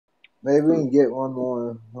Maybe we can get one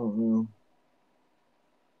more. I don't know.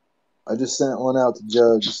 I just sent one out to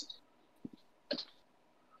Jugs.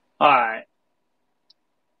 All right.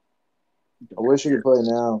 I wish we could play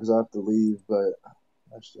now because I have to leave, but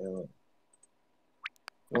gosh damn it.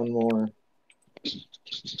 One more.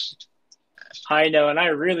 I know, and I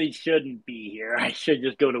really shouldn't be here. I should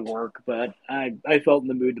just go to work, but I felt in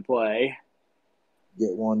the mood to play.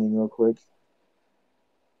 Get one in real quick.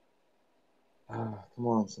 Come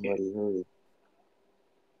on, somebody, hurry.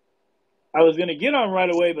 I was going to get on right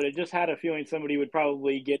away, but I just had a feeling somebody would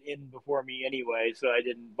probably get in before me anyway, so I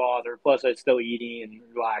didn't bother. Plus, I was still eating and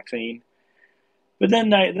relaxing. But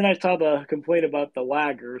then I saw the complaint about the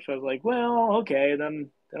lagger, so I was like, well, okay, then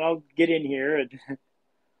I'll get in here. And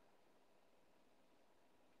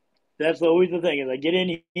that's always the thing is I get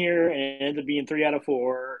in here and it ends up being 3 out of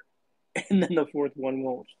 4, and then the fourth one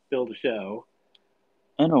won't fill the show.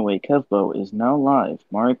 Anyway, Kevbo is now live.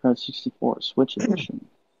 Mario Kart 64 Switch Edition.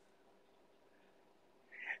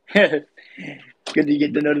 Good to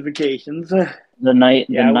get the notifications. The Yeah, I went night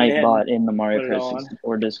ahead and bot in the Mario put it Kart on.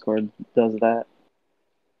 64 Discord does that.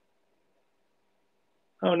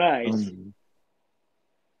 Oh, nice.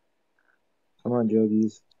 Come on,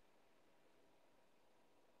 Juggies.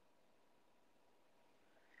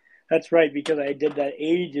 That's right, because I did that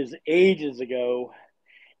ages ago.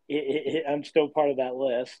 I'm still part of that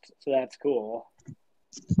list, so that's cool.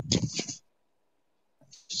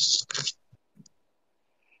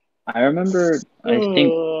 I remember, I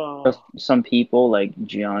think some people like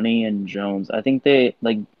Gianni and Jones, I think they,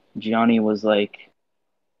 like, Gianni was like,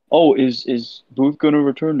 oh, is Booth gonna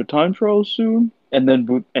return to time trials soon? And then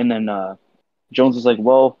Jones is like,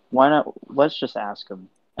 well, why not? Let's just ask him.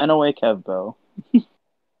 NOA Kevbo.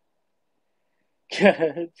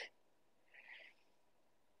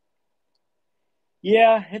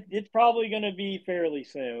 Yeah, it's probably going to be fairly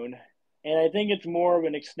soon. And I think it's more of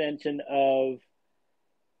an extension of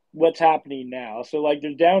what's happening now. So, like,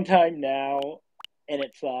 there's downtime now, and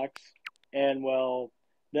it sucks. And, well,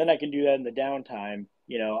 then I can do that in the downtime.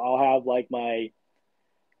 I'll have, like, my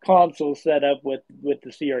console set up with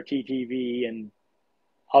the CRT TV, and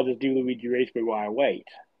I'll just do Luigi Raceway while I wait.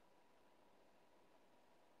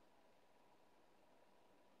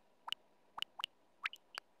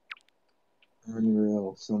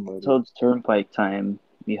 Unreal, somebody. Toad's Turnpike time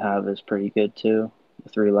you have is pretty good too. The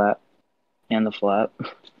 3 lap and the flat.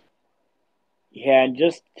 Yeah, and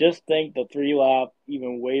just think the 3 lap,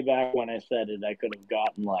 even way back when I said it, I could have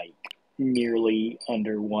gotten like nearly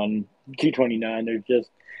under 229. There's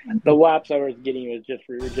just the laps I was getting were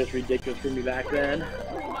just ridiculous for me back then.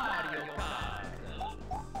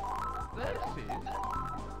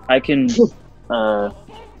 I can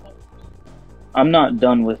I'm not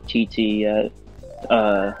done with TT yet.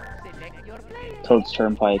 Toad's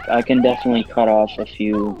Turnpike. I can definitely cut off a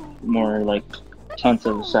few more like tenths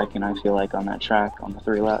of a second, I feel like, on that track on the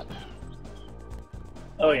 3 lap.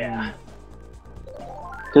 Oh yeah.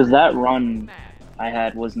 Because that run I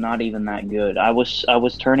had was not even that good. I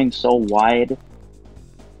was turning so wide,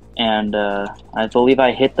 and I believe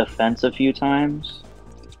I hit the fence a few times,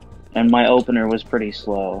 and my opener was pretty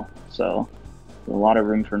slow, so a lot of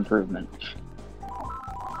room for improvement.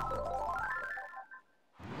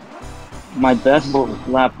 My best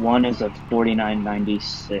lap 1 is a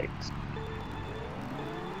 49.96.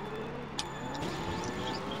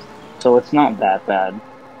 So it's not that bad.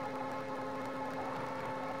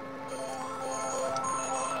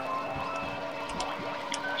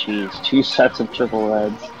 Jeez, 2 sets of triple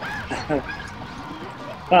reds.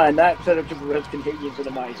 And that set of triple reds can hit you into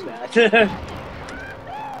the my stat.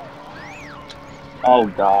 Oh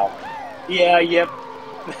god. Yeah, yep.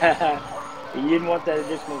 You didn't want that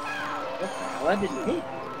additional. What the hell? That didn't hit.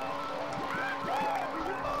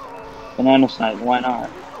 Banana snipe, why not?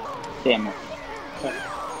 Damn it.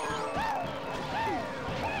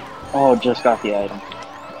 Oh, just got the item.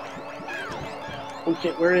 Oh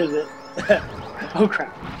shit, where is it? Oh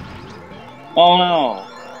crap. Oh no!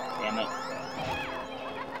 Damn it.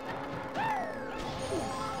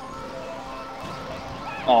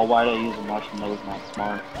 Oh, why did I use a mushroom? That was not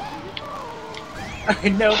smart. I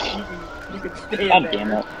know you can stay God in damn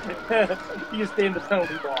there. it. You can stay in the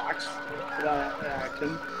penalty box for that action.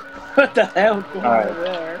 What the hell's going on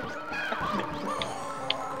there?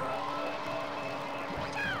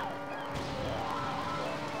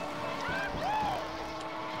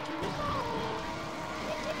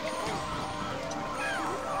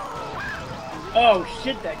 Oh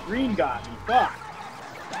shit, that green got me. Fuck.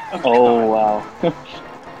 Oh wow.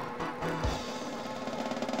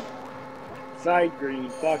 Side green.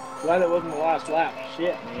 Fuck. Glad that wasn't the last lap.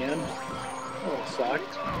 Shit, man. That would have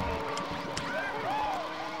sucked.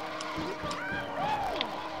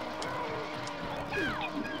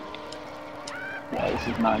 Yeah, this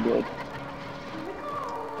is not good.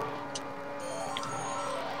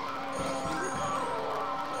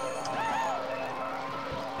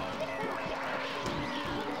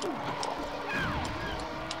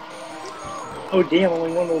 Oh damn,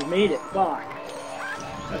 only one of those made it. Fuck.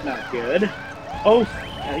 That's not good. Oh,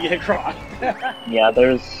 gotta get across. Yeah,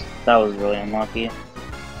 that was really unlucky.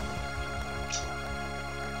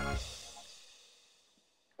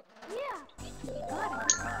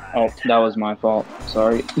 Oh, that was my fault.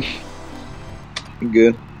 Sorry.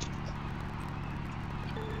 Good.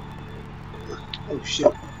 Oh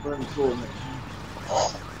shit, burn full of it.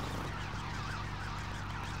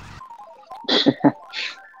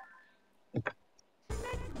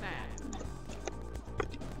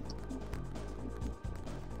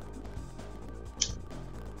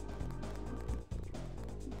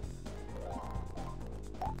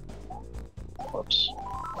 Whoops.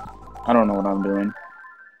 I don't know what I'm doing.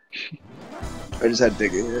 I just had to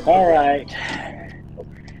dig a hit. Alright.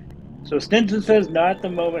 So Stinson says not at the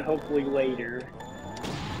moment, hopefully later.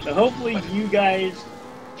 So hopefully you guys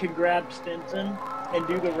can grab Stinson and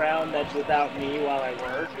do the round that's without me while I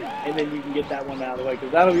work, and then you can get that one out of the way,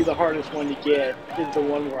 because that'll be the hardest one to get, is the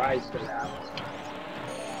one where I stood out.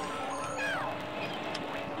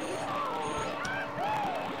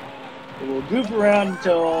 So we'll goof around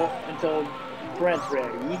until Brent's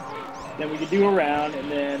ready. Then we can do a round,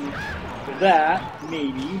 and then for that,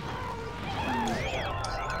 maybe.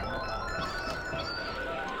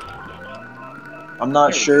 I'm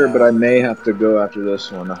not sure, but I may have to go after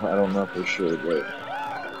this one. I don't know for sure, but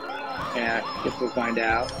Yeah, guess we'll find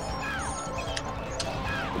out.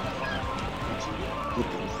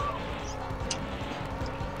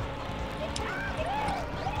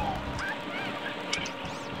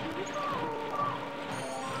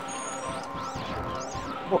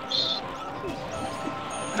 Whoops.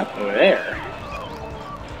 Up over there.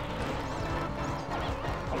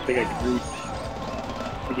 I don't think I can reach.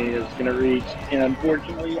 I think it's gonna reach, and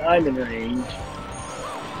unfortunately, I'm in range.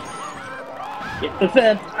 Get the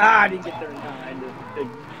fence! Ah, I didn't get there in time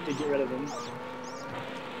to get rid of him.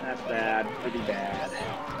 That's bad, pretty bad.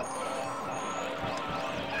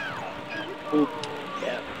 Oop,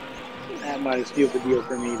 yeah. That might have sealed the deal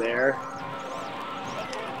for me there.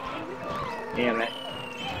 Damn it.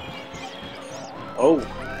 Oh,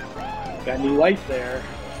 got new life there.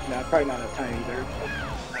 No, probably not enough time either.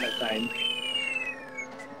 Not enough time.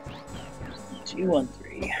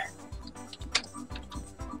 2-1-3. yeah.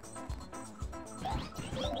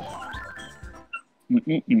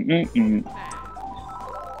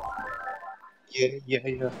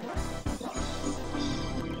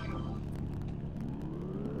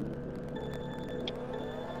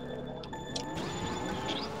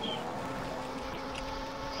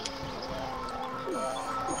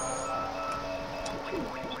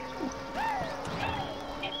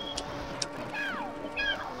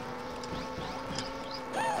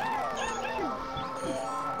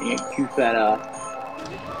 And cue that up.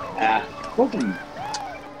 Welcome.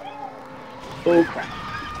 Oh crap.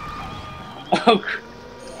 Oh crap.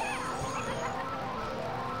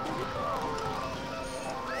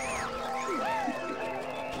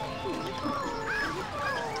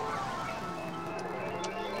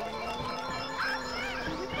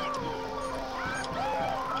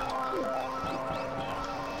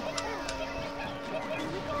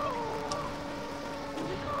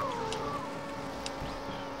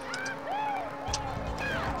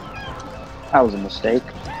 That was a mistake.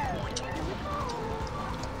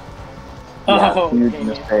 Oh, Yeah, huge dang it.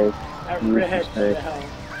 mistake. That Huge red mistake. fell.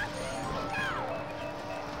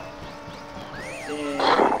 Dang,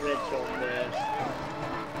 red showed this.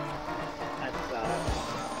 That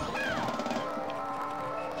sucks.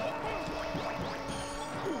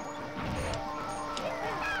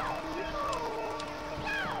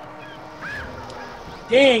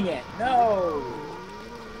 Dang it, no!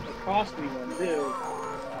 It cost me one too.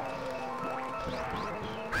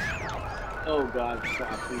 Oh god, it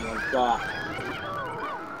cost me one. God.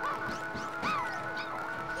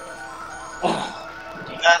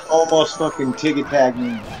 Oh, That almost fucking ticket tagged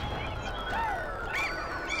me.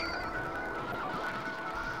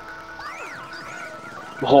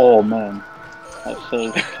 Oh man, that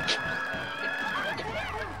face.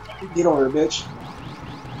 Get over it, bitch.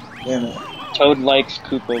 Damn it. Toad likes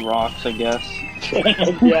Koopa rocks, I guess.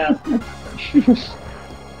 yeah.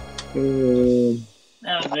 Um,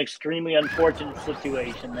 That was an extremely unfortunate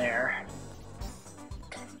situation there.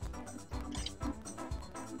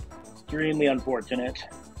 Extremely unfortunate.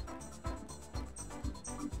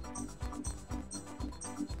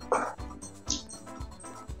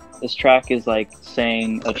 This track is like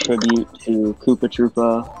saying a tribute to Koopa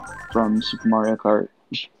Troopa from Super Mario Kart.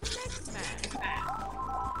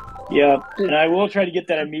 Yeah, and I will try to get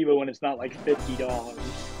that amiibo when it's not like $50.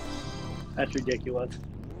 That's ridiculous.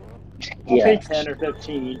 I'll pay 10 or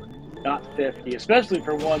 15, not 50, especially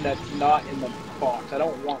for one that's not in the box. I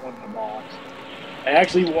don't want one in the box. I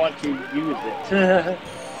actually want to use it.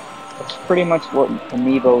 That's pretty much what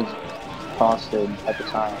amiibos costed at the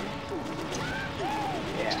time.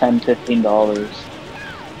 Yeah. $10, $15.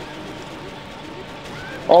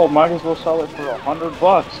 Oh, might as well sell it for $100,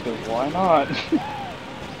 cause why not?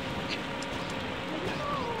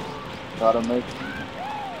 Gotta make.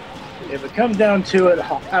 If it comes down to it,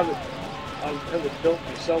 I'll have it built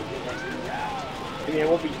myself for less than that. I mean, it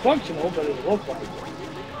won't be functional, but it'll look like it.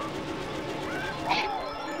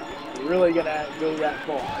 You're really gonna go that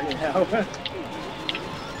far, you know?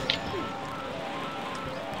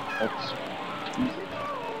 That's...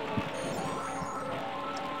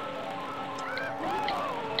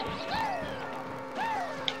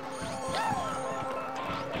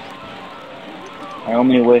 I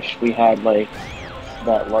only wish we had like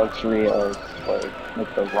that luxury of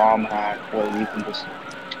like the ROM hack where you can just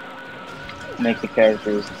make the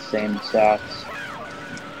characters the same stats.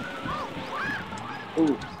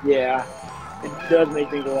 Ooh, yeah. It does make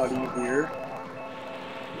things a lot easier.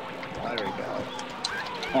 Oh, there we go.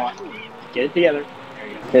 Come on. Get it together. There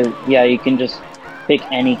you go. Cause, yeah, you can just pick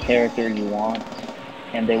any character you want,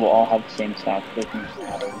 and they will all have the same stats. Doesn't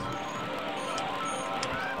matter.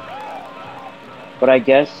 But I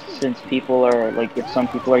guess since people are like, if some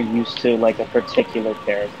people are used to like a particular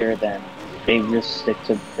character, then they just stick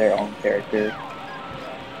to their own character.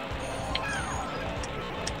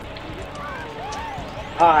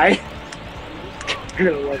 Hi.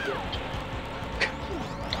 You're gonna like it.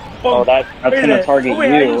 Oh, that's gonna target wait,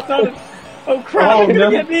 you. I just thought of... Oh crap! Oh, You're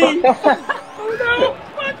no. gonna get me! Oh no!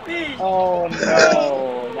 Fuck me! Oh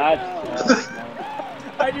no, that's no.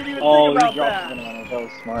 I didn't even Oh, think you about dropped that. the banana. That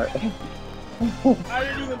was smart. I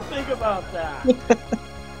didn't even think about that.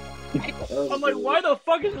 I'm like, why the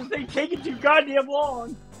fuck is this thing taking too goddamn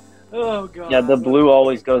long? Oh god. Yeah, the blue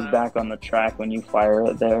always goes back on the track when you fire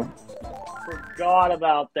it there. Forgot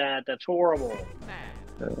about that. That's horrible.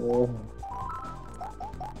 Can't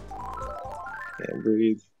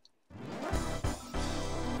breathe.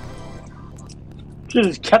 Should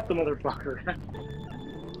have just kept the motherfucker.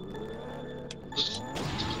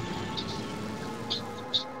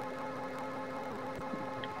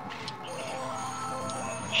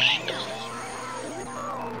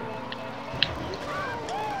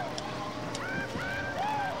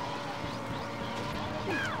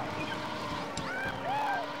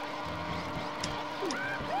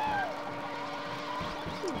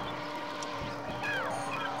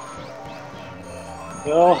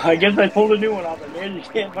 Well, I guess I pulled a new one off. I managed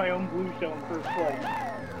to get my own blue shell in first place.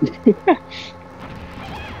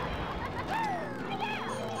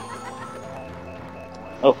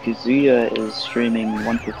 Oh, Kazuya is streaming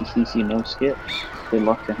 150cc no skips. Good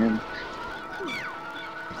luck to him.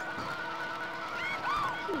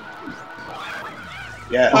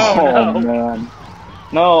 Yeah. Oh, no. Man.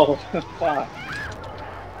 No! Fuck.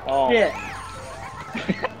 Oh. Shit.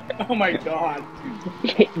 Oh my god.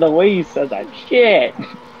 The way you said that. Shit!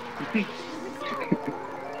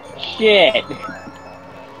 Shit!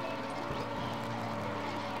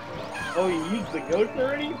 Oh, you used the ghost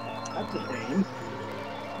already? That's a shame.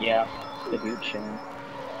 Yeah, it's a huge shame.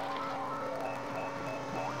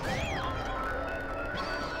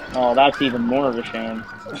 Oh, that's even more of a shame.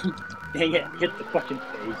 Dang it, hit the fucking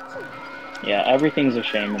face. Yeah, everything's a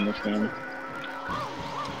shame in this game.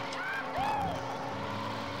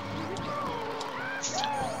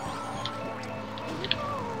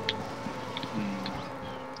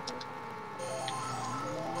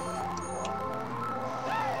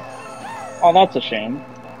 Oh, that's a shame.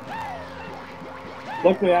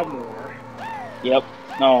 Luckily I have more. Yep.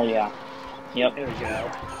 Oh, yeah. Yep. There we go.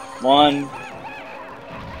 One.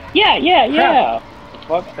 Yeah!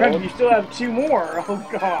 Fuck, Crap, you still have two more. Oh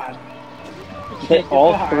god.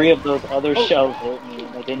 all three of those other shells hit me,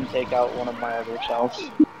 and I didn't take out one of my other shells.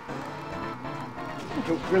 I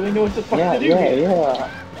don't really know what the fuck Yeah, to do here.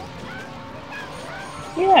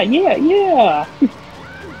 Yeah!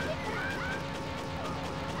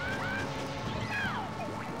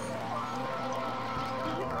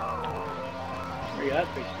 There you go, that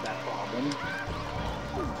fixes that problem.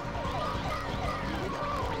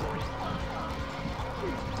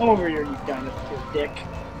 Come over here, you dinosaur dick.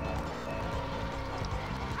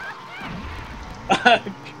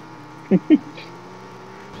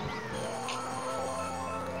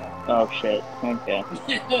 Oh shit. Okay.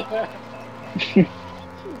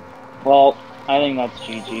 Well, I think that's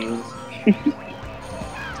GG's.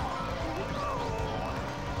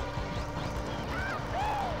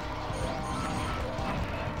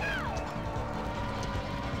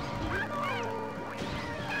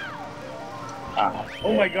 Ah,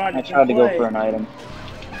 Oh my god, I it's in tried to go play. for an item.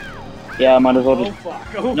 Yeah, I might as well Oh just.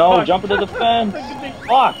 fuck. Oh No, fuck. jump into the fence!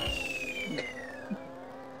 Fuck!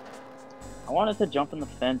 I wanted to jump in the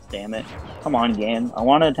fence, damn it. Come on, game. I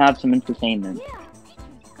wanted to have some entertainment.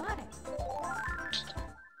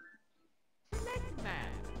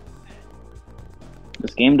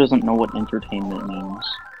 This game doesn't know what entertainment means.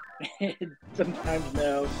 Sometimes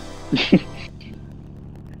no.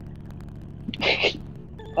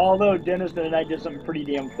 Although Dennis and I did something pretty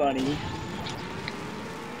damn funny.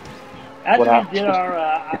 After we did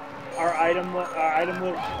our item list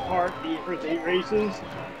part, the first 8 races,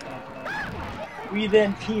 we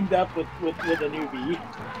then teamed up with a newbie.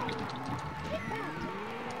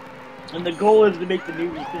 And the goal is to make the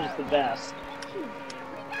newbie finish the best.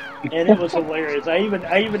 And it was hilarious. I even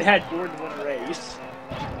had Jordan win a race.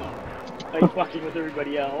 Like fucking with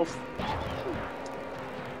everybody else.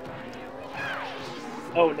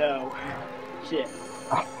 Oh no. Shit.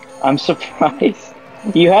 I'm surprised.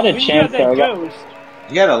 You had a chance there.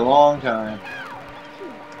 You had a long time.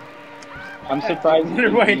 I'm surprised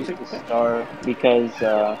you used the star because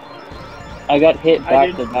I got hit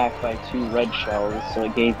back to back by 2 red shells, so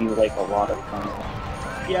it gave you like a lot of time.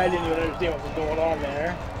 Yeah, I didn't even understand what was going on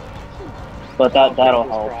there. But that'll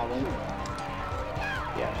help.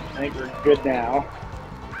 Yeah, I think we're good now.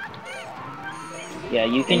 Yeah,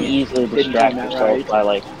 you can easily distract yourself by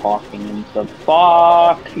like talking and stuff.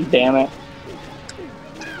 Fuck! Damn it.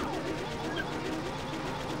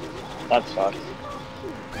 That sucks.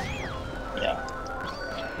 Yeah.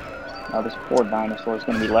 Now this poor dinosaur is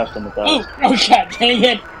gonna be left in the dust. Oh god dang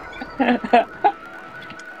it!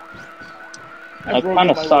 That kind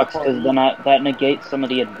of sucks because then that negates some of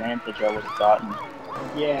the advantage I would have gotten.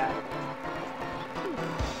 Yeah.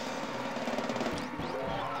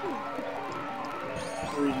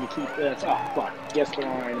 Reason to keep this. Oh fuck! Guess the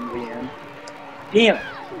wrong item again. Damn it!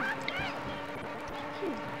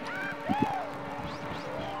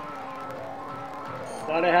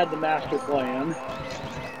 Thought I had the master plan,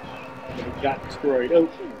 but it got destroyed. Oh,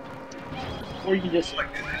 or you just.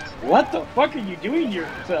 What the fuck are you doing to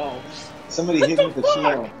yourselves? Somebody hit me with the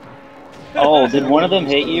shell. Oh, did one of them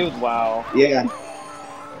hit you? Wow. Yeah.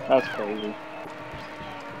 That's crazy.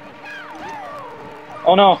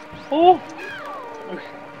 Oh no! Oh!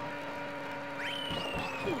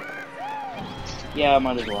 Yeah, I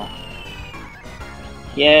might as well.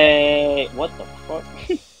 Yay! What the fuck?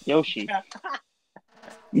 Yoshi.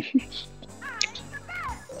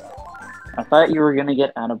 I thought you were gonna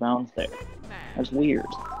get out of bounds there. That's weird.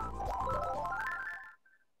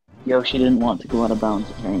 Yoshi didn't want to go out of bounds,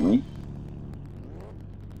 apparently.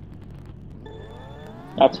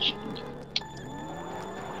 That's a shame.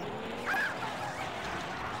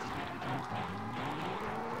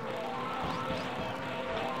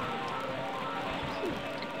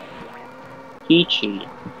 Peachy.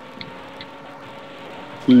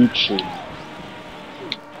 Peachy.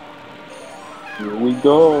 Here we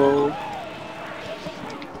go.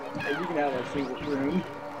 Hey, you can have a single room.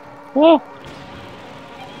 Whoa.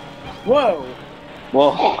 Whoa.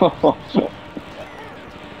 Whoa.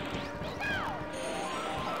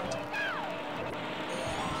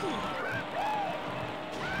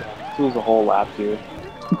 This was a whole lap here.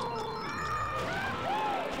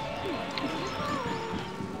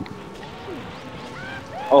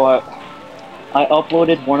 Oh, I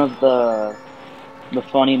uploaded one of the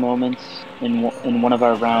funny moments in one of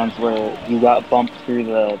our rounds where you got bumped through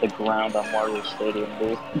the ground on Mario Stadium,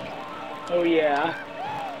 dude. Oh yeah.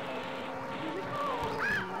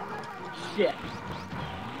 Shit.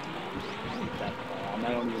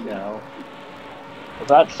 I don't even know. Is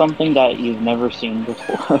that something that you've never seen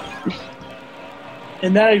before?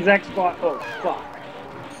 In that exact spot. Oh fuck.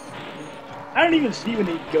 I don't even see when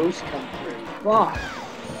the ghosts come through. Fuck.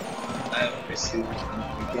 I don't see what's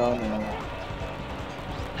going on.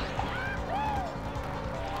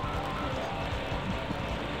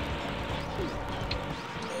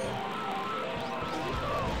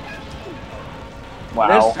 Wow.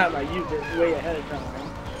 This time I used it way ahead of time.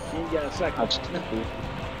 You didn't get a second. That's true.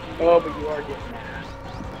 Oh, but you are getting that.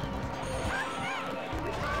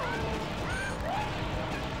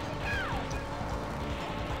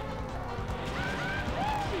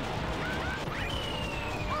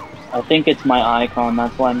 I think it's my icon.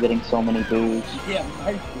 That's why I'm getting so many boos. Yeah,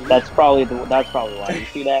 That's probably why. You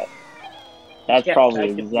see that? That's Yes, probably I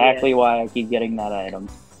can see exactly it. why I keep getting that item.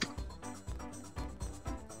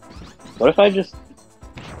 What if I just...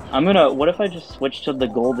 What if I just switch to the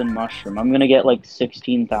golden mushroom? I'm gonna get like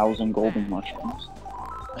 16,000 golden mushrooms.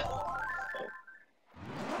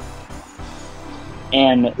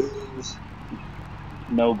 And Booze.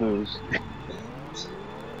 no booze.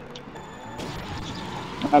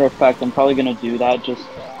 Matter of fact, I'm probably gonna do that just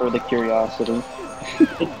for the curiosity.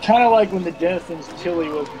 It's kind of like when the Dennison's chili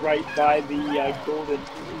was right by the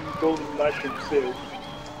golden mushroom soup.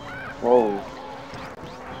 Whoa.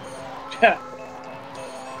 That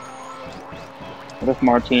What if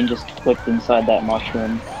Martine just clicked inside that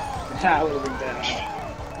mushroom? would have been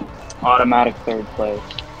bad. Automatic third place.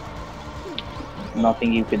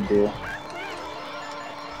 Nothing you could do.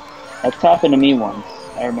 That's happened to me once,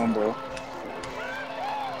 I remember.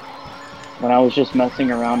 When I was just messing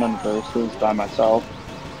around on verses by myself.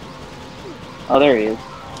 Oh, there he is.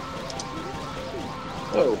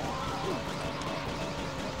 Oh.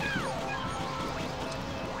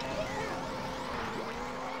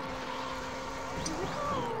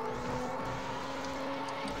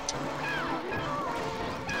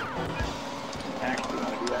 Actually,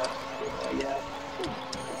 want to do that. Yeah.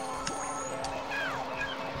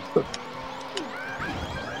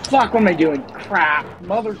 Fuck, what am I doing? Crap.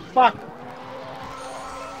 Motherfucker.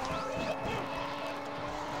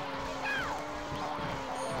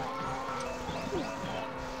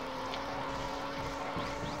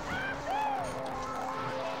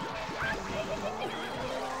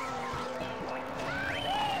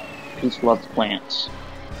 Peace loves plants.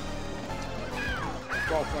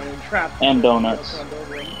 Trapped. And donuts.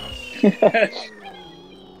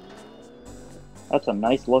 That's a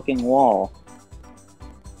nice looking wall.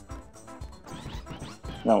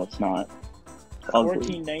 No, it's not. Ugly.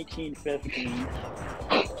 14, 19, 15.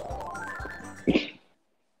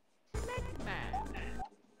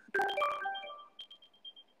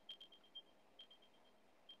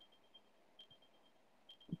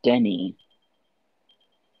 Denny.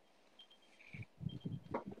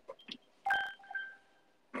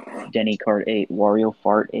 Denny Cart 8. Wario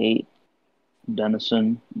Fart 8.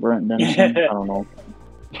 Dennison. Brent Dennison. I don't know.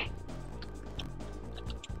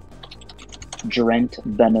 Drent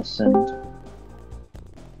Benison.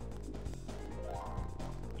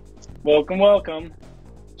 Welcome, welcome.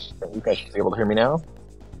 You guys should be able to hear me now?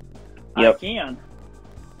 Yep. I can.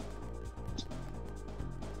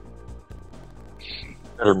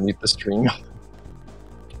 Better mute the stream.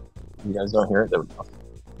 You guys don't hear it? There we go.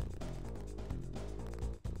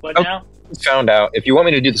 What Oh. now? Found out. If you want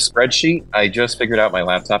me to do the spreadsheet, I just figured out my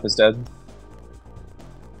laptop is dead.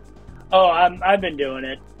 Oh, I've been doing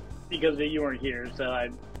it because you weren't here, so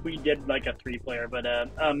we did like a 3-player. But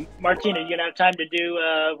Martina, you gonna have time to do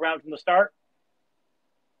round from the start?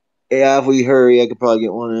 Yeah, if we hurry, I could probably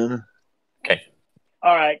get one in. Okay.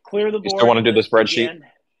 All right, clear the You board. still want to do the Let's spreadsheet? begin.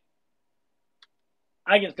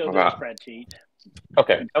 I can still do the Okay. spreadsheet.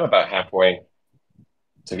 Okay, I'm about halfway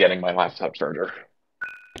to getting my laptop charger.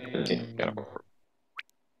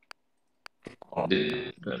 I'll do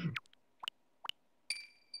it then.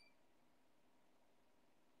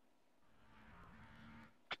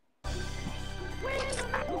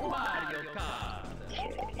 Mario Kart.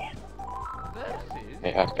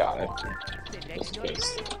 Okay, I've got it. Just in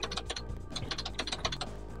case.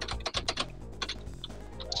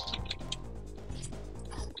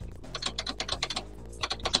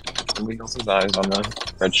 Somebody else's eyes on the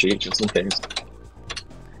spreadsheet, just in case.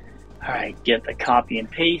 All right, get the copy and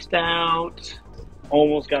paste out.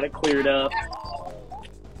 Almost got it cleared up.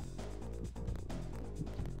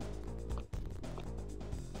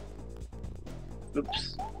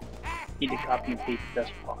 Oops. Need to copy and paste this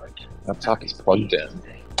part. Laptop is plugged in.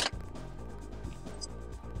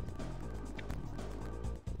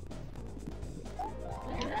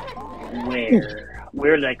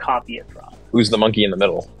 Where did I copy it from? Who's the monkey in the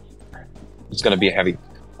middle? It's gonna be a heavy.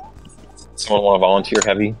 Someone want to volunteer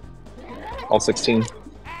heavy? All 16?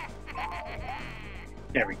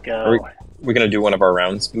 There we go. We're gonna do one of our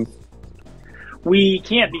rounds, Booth? We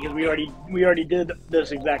can't because we already did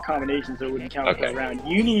this exact combination, so it wouldn't count for a round.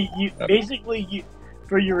 Basically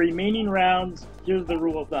for your remaining rounds. Here's the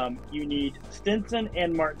rule of thumb: you need Stinson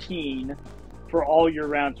and Martine for all your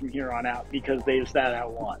rounds from here on out because they've sat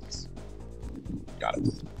out once. Got it.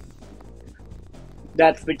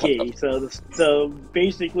 That's the key. So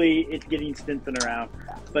basically, it's getting Stinson around.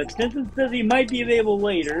 But Stinson says he might be available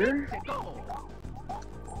later.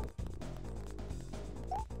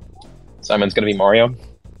 Simon's gonna be Mario.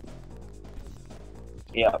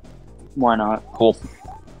 Yeah. Why not? Cool.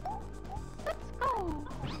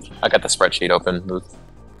 I got the spreadsheet open, Booth.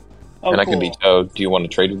 Oh, and I cool. can be Toad. Do you want to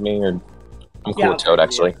trade with me, or I'm cool Yeah, with Toad I'll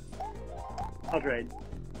actually? I'll trade.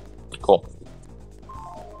 Cool.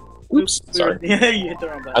 Oops, sorry. Yeah, you hit the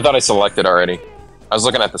wrong button. I thought I selected already. I was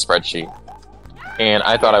looking at the spreadsheet, and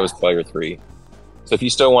I thought I was player 3. So if you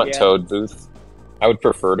still want Toad, Booth, I would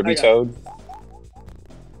prefer to be Toad,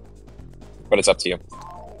 but it's up to you.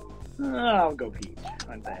 I'll go Peach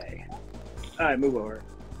on the hay. Alright, move over.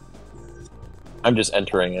 I'm just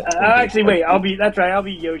entering it. Actually, wait, that's right, I'll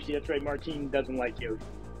be Yoshi. That's right, Martine doesn't like Yoshi.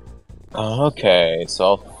 Okay, so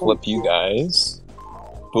I'll flip you guys.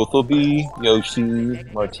 Booth will be Yoshi,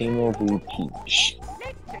 Martine will be Peach.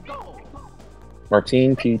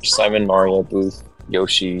 Martine, Peach, Simon, Mario, Booth,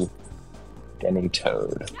 Yoshi, Denny,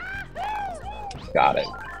 Toad. Got it.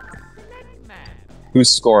 Who's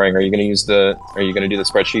scoring? Are you gonna use the? Are you gonna do the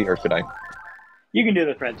spreadsheet, or should I? You can do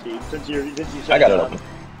the spreadsheet since you. I got it open.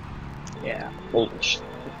 Yeah. Holy shit.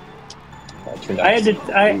 I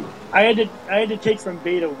had to take from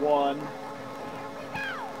beta 1.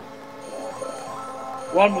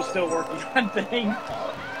 1 was still working on things.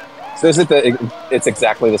 So is it it's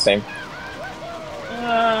exactly the same?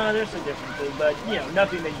 There's some differences, but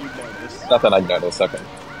nothing that you've noticed. Nothing I've noticed. Okay.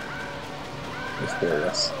 Just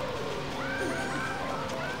curious.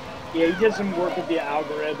 Yeah, you did some work with the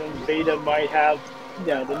algorithms. Beta might have,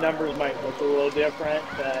 the numbers might look a little different,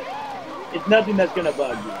 but it's nothing that's gonna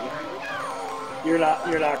bug you. You're not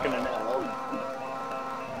gonna know.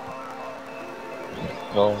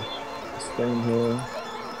 Oh, this thing here.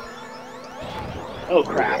 Oh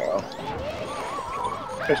crap!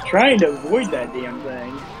 I was trying to avoid that damn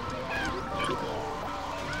thing.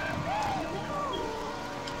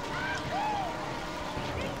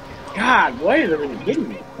 God, why is everything hitting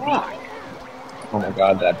me? Fuck! Oh my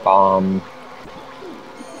god, that bomb.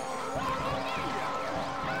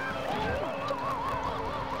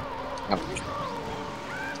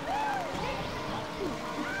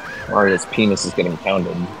 Mario's penis is getting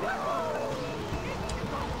pounded.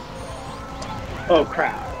 Oh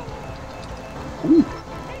crap. Ooh.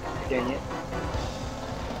 Dang it.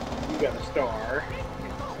 You got a star.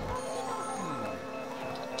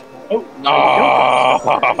 Oh, no,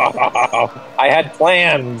 I had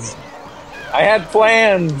plans! I had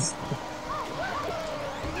plans!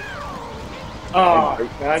 Oh,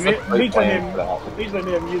 at least I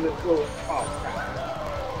didn't use it. Oh, crap.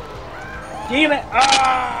 Damn it!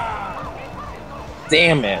 Ah!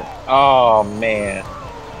 Damn it! Oh, man.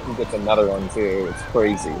 He gets another one, too. It's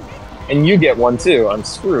crazy. And you get one, too. I'm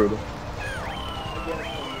screwed.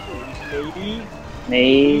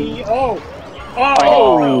 Maybe. Oh!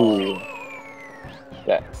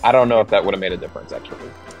 That, I don't know if that would have made a difference, actually.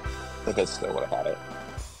 I think I still would have had it.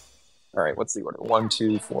 Alright, what's the order? 1,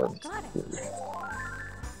 2, 4, 3.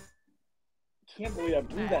 Can't believe I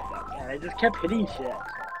blew that time. I just kept hitting shit.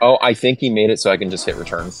 Oh, I think he made it so I can just hit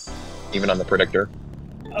return. Even on the predictor.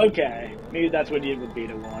 Okay. Maybe that's what he did with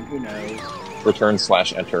beta 1. Who knows?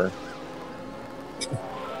 Return/enter.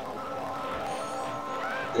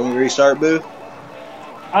 Can we restart, Boo?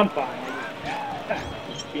 I'm fine.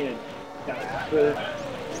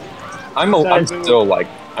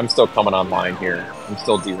 I'm still coming online here. I'm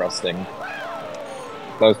still de-rusting.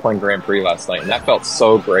 I was playing Grand Prix last night, and that felt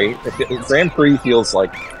so great. Grand Prix feels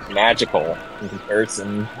like magical in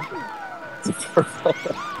comparison to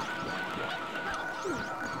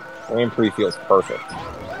Grand Prix feels perfect.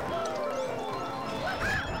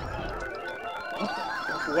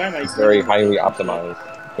 It's very highly optimized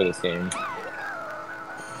for this game.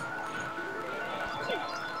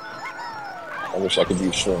 I wish I could do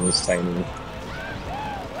shrooms tiny.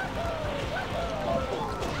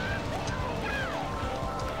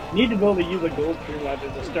 Need to be able to use a gold stream after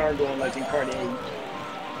the star going like in Card 8.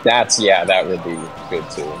 That would be good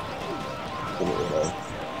too.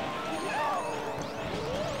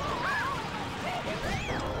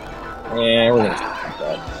 Yeah, we're gonna talk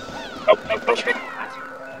about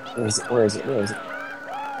that. Where is it?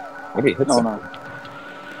 Maybe it hit something. No.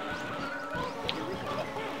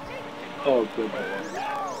 Oh, good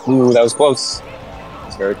boy. Ooh, that was close.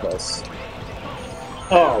 It's very close.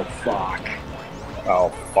 Oh, fuck. Oh,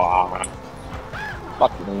 fuck.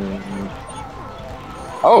 Fucking.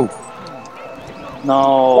 Oh! No.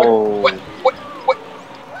 What?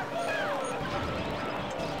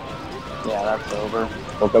 Yeah, that's over.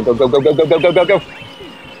 Go.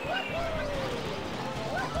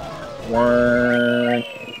 1,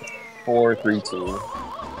 4, 3, 2.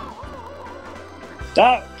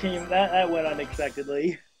 That went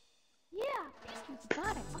unexpectedly. Yeah,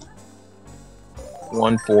 got it.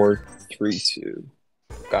 1, 4, 3, 2.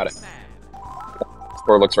 Got it.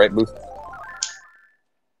 Score looks right, Booth.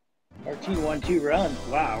 RT won 2 runs.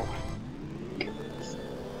 Wow.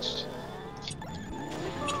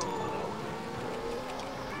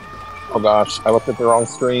 Oh gosh, I looked at the wrong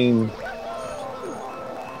screen.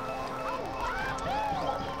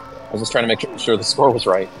 I was just trying to make sure the score was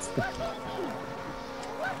right.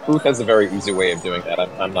 Booth has a very easy way of doing that.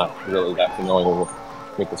 I'm not really that familiar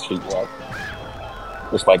with the sheet yet.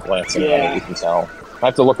 Just by glancing at it, you can tell. I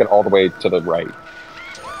have to look at all the way to the right.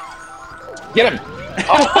 Get him!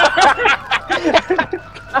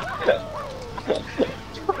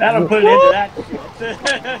 That'll put it into that shit.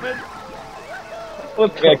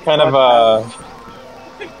 Yeah, kind of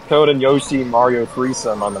Toad and Yoshi Mario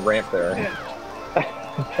threesome on the ramp there.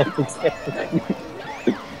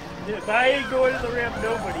 If I ain't going to the ramp,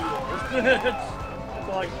 nobody is. That's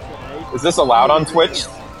all I can say. Is this allowed on Twitch?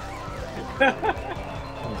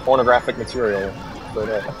 Pornographic material.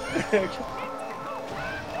 But,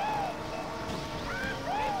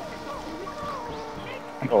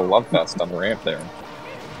 oh, love fest on the ramp there.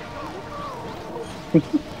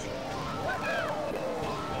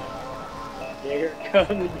 Here it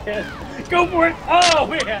comes again. Go for it! Oh,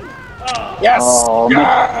 man! Oh. Yes! Oh,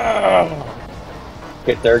 Yeah!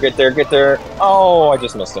 Get there, get there, get there. Oh, I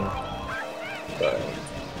just missed him. But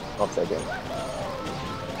I'll take it.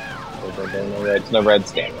 No reds, no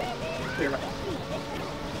reds, damn it.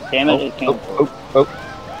 damn it, it can't. Oh.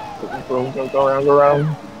 Go around, go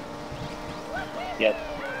around. Yep.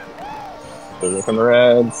 Away from the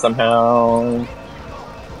reds, somehow.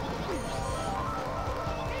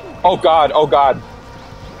 Oh god, oh god.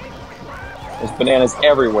 There's bananas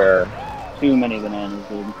everywhere. Too many bananas,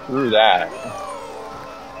 dude. Through that.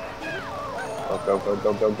 Go, go,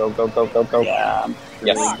 go, go, go, go, go, go, go. Yeah.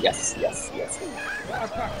 Yes.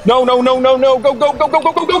 No, go, go, go, go, go, go,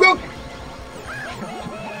 go, go, go.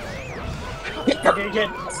 Get.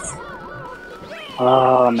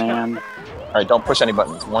 Oh, man. Alright, don't push any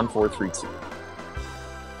buttons. 1, 4, 3, 2.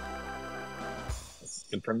 Let's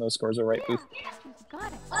confirm those scores are right, please.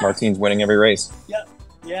 Got it. Martine's winning every race.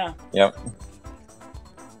 Yeah. Yep.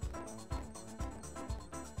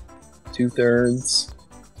 2/3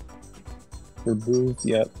 for Booth.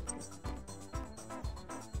 Yep.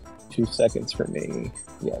 2 seconds for me.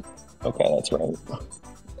 Yep. Okay, that's right.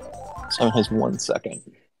 Someone has 1 second.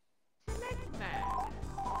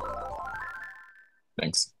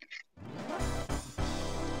 Thanks.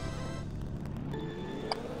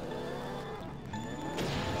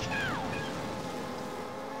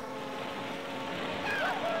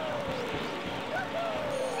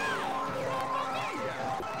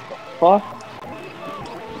 Fuck.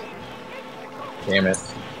 Damn it.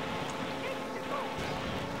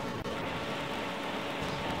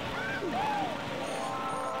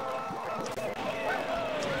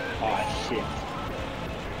 Oh, shit.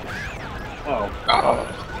 Oh. Oh.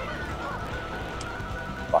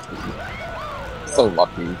 Lucky. So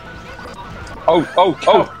lucky. Oh,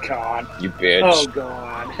 God. you bitch. Oh,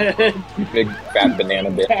 God. You big fat banana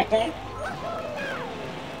bitch.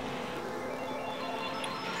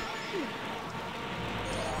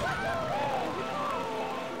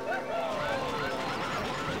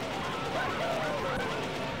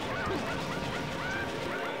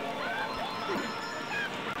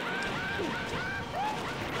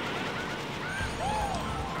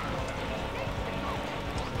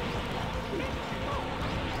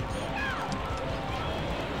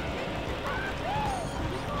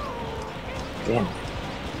 Damn.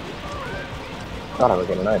 Thought I would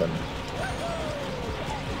get an item.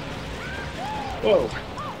 Whoa.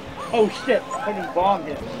 Oh, shit. I just bombed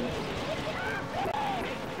him.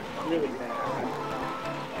 Really bad.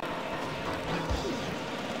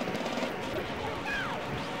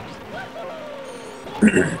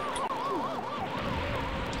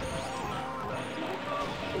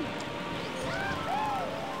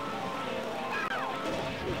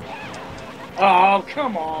 Oh,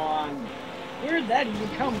 come on. Where did that even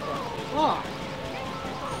come from? Fuck.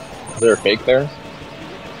 Is there a fake there?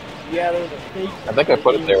 Yeah, there's a fake. I think I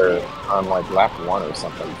put it there on like lap 1 or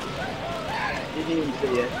something. Didn't even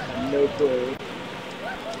see it. No clue.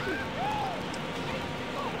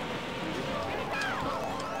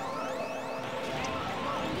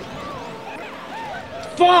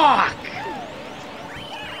 Fuck!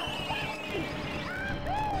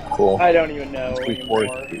 Cool. I don't even know 2, 4,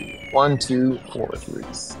 anymore. 3. 1, 2, 4,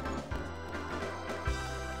 3s.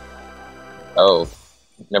 Oh,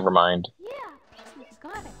 never mind. Yeah,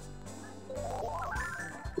 got it.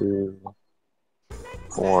 2,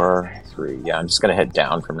 4, 3. Yeah, I'm just gonna head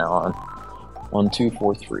down from now on. 1, 2,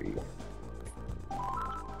 4, 3.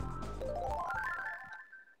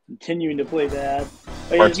 Continuing to play that.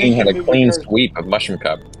 Oh, yeah, Martine had a movie clean cars- sweep of Mushroom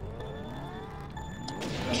Cup.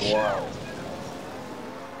 Wow.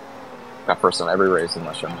 Got first on every race in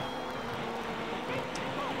Mushroom.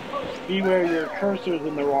 be where your cursor's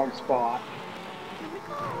in the wrong spot.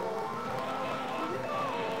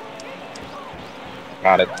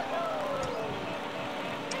 Got it.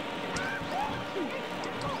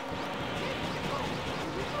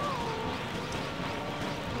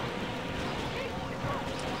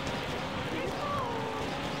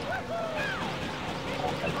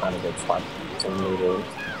 I'm trying to get spot 10 meters.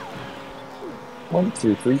 1,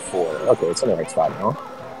 2, 3, 4. Okay, it's in the right spot now.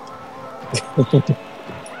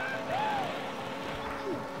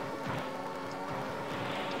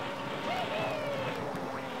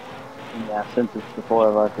 Yeah, since it's the four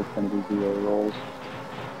of us, it's going to be zero rolls.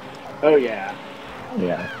 Oh yeah.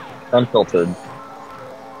 Yeah. Unfiltered.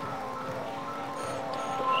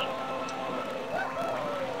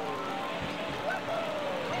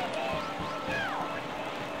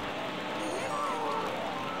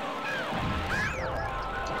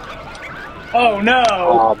 Oh no!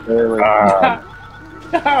 Oh, barely.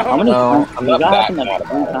 How many No, times? I'm Does not that that happen like mad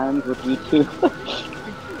 3 about it. times with you two?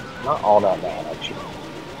 Not all that bad, actually.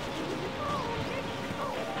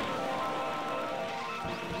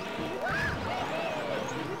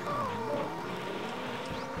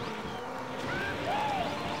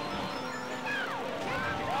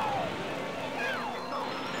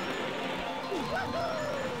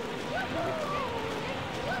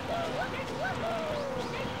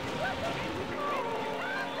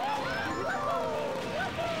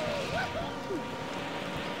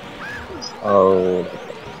 Oh,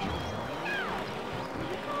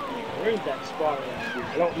 Where's that spot around here?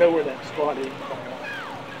 I don't know where that spot is.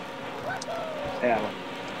 Yeah.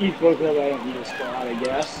 He's close enough, I don't need a spot, I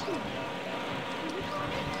guess.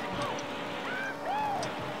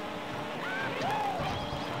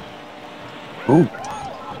 ooh.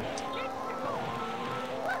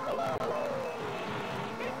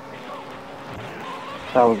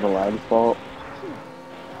 That was the lag's fault.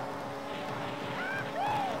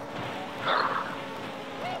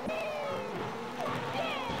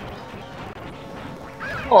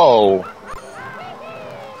 Oh.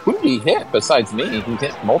 Who did he hit besides me? He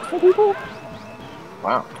hit multiple people?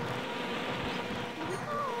 Wow.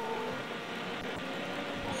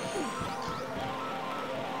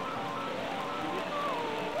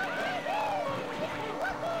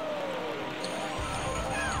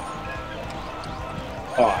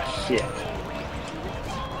 Oh shit.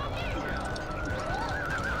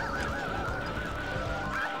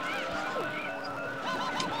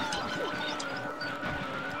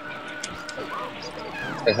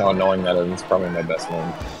 That's how annoying that is. It's probably my best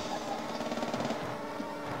one.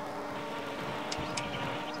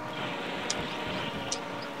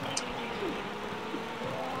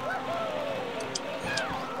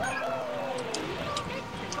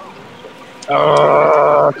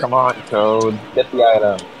 Oh, come on, Toad. Get the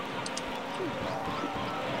item.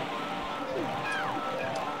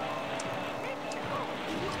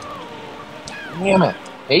 Damn it.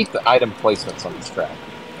 Hate the item placements on this track.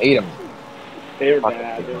 Hate them. They're Fuck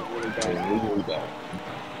bad. it. They're really They're bad. really bad.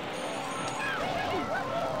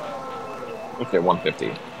 Okay,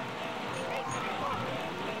 150.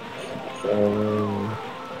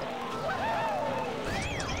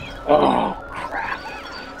 Oh crap.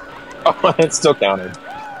 Oh, it's still counted.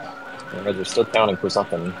 They're still counting for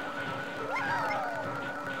something.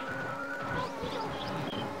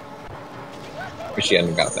 Wish she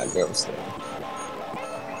hadn't got that ghost.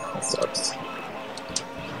 That sucks.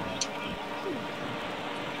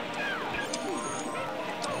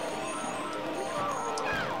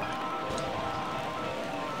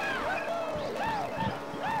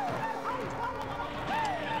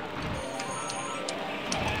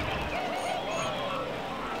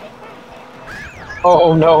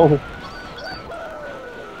 Oh no!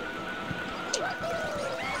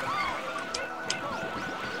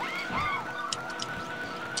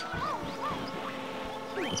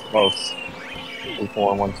 It's close. 3,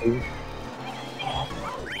 4, 1, 2. Is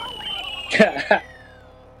that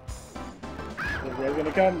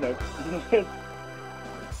gonna come? Nope.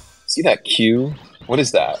 See that Q? What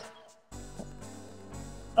is that?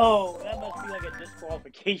 Oh, that must be like a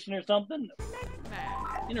disqualification or something.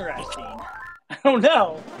 Interesting. I don't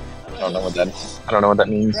know. I don't know what that is. I don't know what that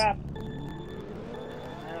means. Crap.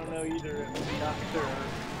 I don't know either. I'm not sure.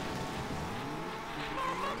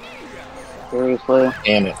 Seriously?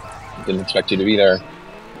 Damn it. Didn't expect you to be there.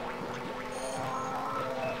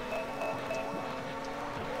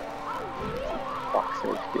 Fuck's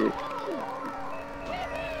sake, dude.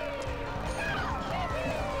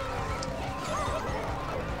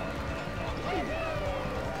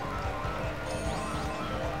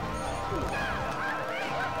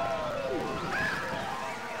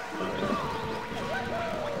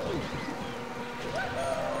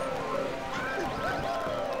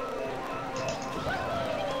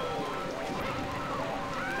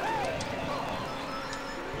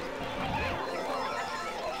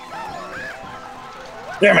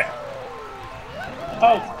 Damn it!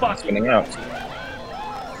 Oh, fuck. Spinning out.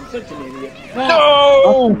 I'm such an idiot.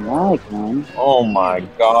 No! Fucking lag, man. Oh my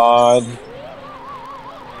god.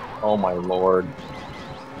 Oh my lord.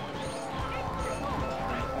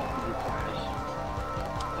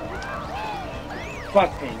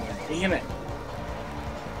 Fuck Penguin. Damn it.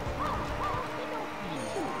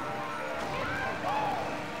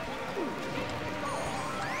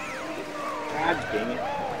 God dang it.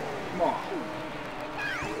 Come on.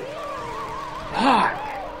 Fuck.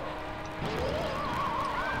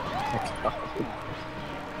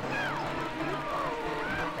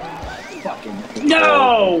 Fucking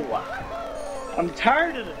no! I'm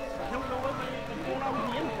tired of this. I don't know what going on with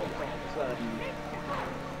the input all of a sudden.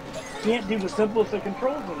 Can't do the simplest of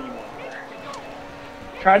controls anymore.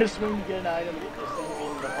 Try to swing to get an item, get this thing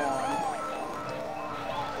being on.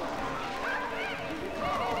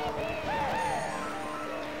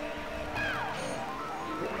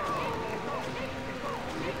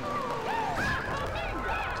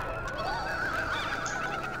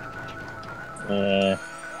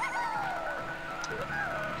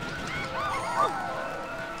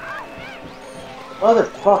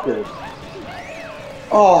 Motherfuckers.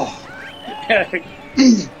 Oh, That's it.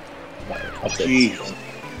 jeez.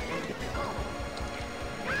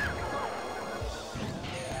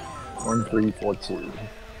 1, 3, 4, 2.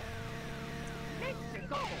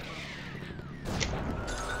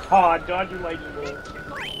 Aw, dodge your lightning bolt.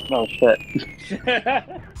 Oh shit.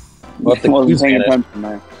 Well, if the Wasn't cues paying vanished, attention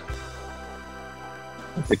there.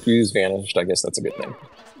 if the cues vanished, I guess that's a good thing.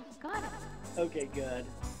 Got it. Okay, good.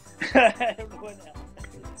 Everyone else.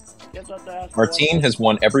 Guess I'll have to ask Martine one. has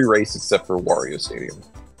won every race except for Wario Stadium.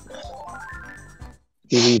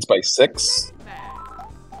 He leads by 6.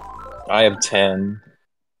 I have 10.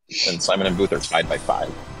 And Simon and Booth are tied by 5.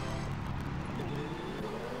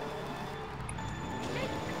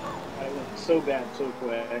 I went so bad so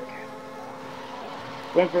quick.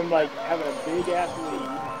 Went from like having a big ass lead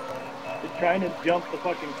to trying to jump the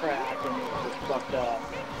fucking crack and it was just fucked up.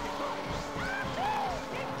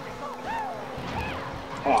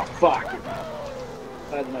 Oh fuck.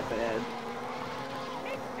 That's my head.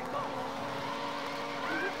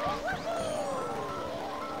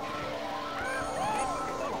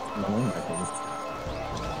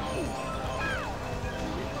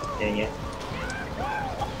 Dang it.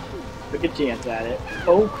 Took a chance at it.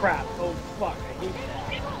 Oh crap. Oh fuck. I hate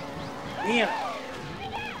that. Damn it.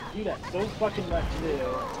 Do that so fucking much too.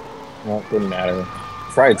 Well, it didn't matter.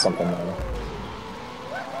 Tried something though.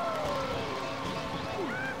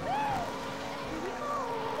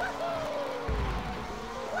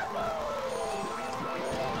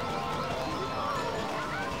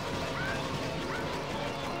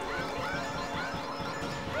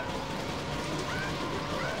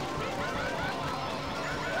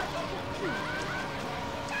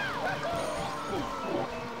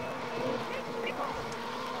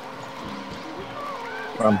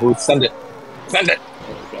 Come on, Booth, send it. Send it!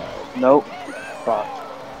 Nope. Fuck.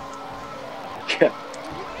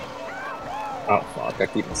 Oh, fuck. I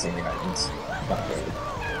keep missing the items. Not good.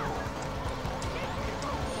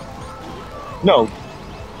 No!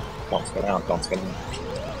 Don't spin out, don't spin out.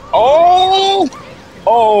 Oh!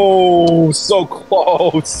 Oh, so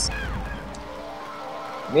close!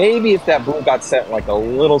 Maybe if that blue got set like a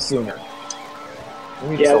little sooner.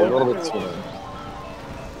 Maybe just a little bit sooner.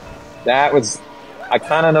 That was... I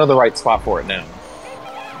kind of know the right spot for it now.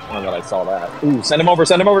 Now that I saw that. Ooh, send him over,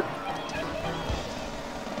 send him over!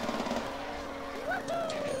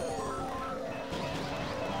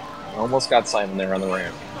 Almost got Simon there on the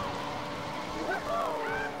ramp.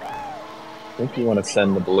 I think you want to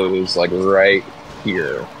send the blues like right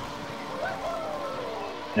here.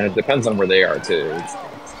 And it depends on where they are too. It's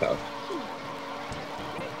tough.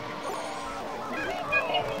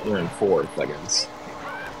 We're in 4th, I guess.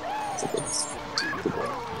 It's a good one.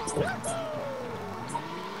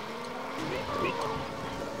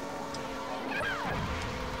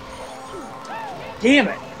 Damn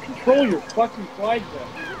it! Control your fucking slide zone.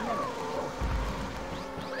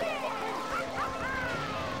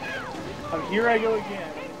 Here I go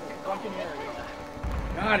again. I'm in this fucking area.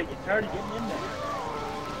 God, I get tired of getting in there.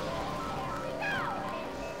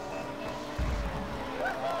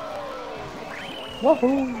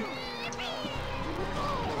 Woohoo!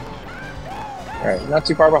 Alright, not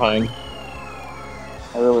too far behind.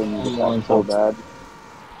 I really need that so bad.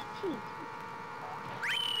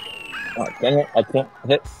 Oh, dang it, I can't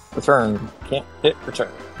hit return. Can't hit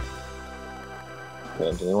return.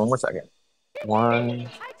 Okay, give me one more second. 1,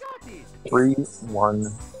 3,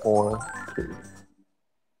 1, 4, 2.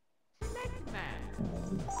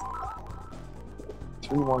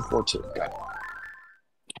 3142. Got it.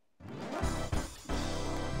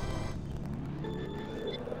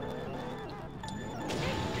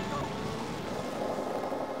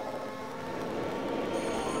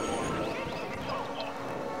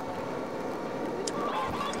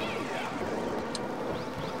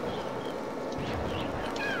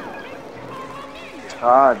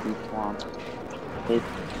 God, these swamps.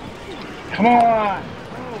 Come on!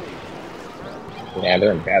 Yeah,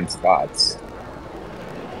 they're in bad spots.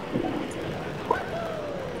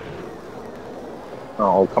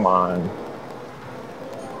 Oh, come on.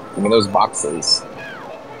 Give me those boxes.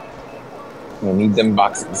 I need them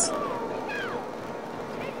boxes.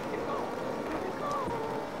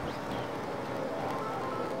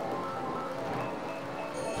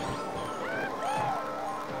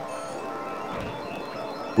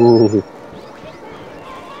 Ooh.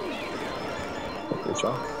 Good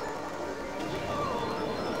shot.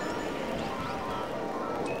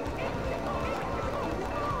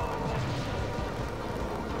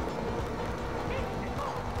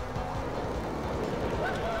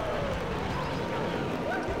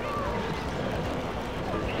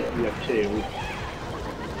 We have two.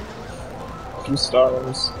 2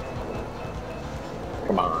 stars.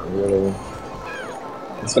 Come on, really?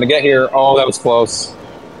 It's gonna get here. Oh, that was close.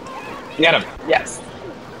 Get him! Yes!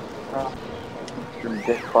 From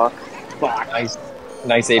dick fuck. Fuck.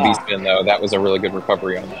 Nice AB spin, though. That was a really good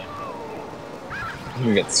recovery on that.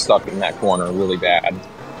 You get stuck in that corner really bad.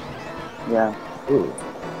 Yeah. Ooh.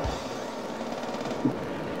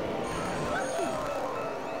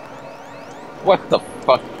 What the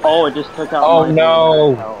fuck? Oh, it just took out Oh, my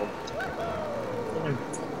no. health.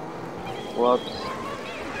 Whoops.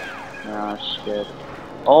 Ah, shit.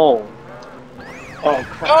 Oh. Oh,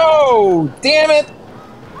 crap. Oh, damn it!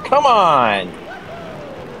 Come on!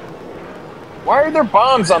 Why are there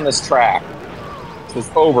bombs on this track? This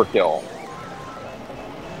is overkill.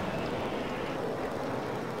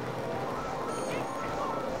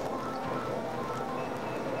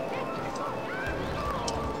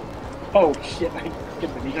 Oh, shit. I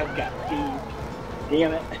can't believe I've got team.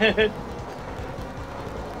 Damn it.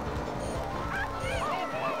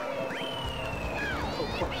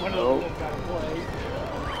 One of those got to play.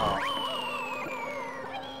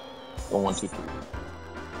 Go 1, 2, 3.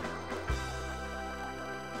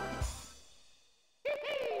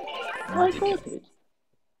 I got it.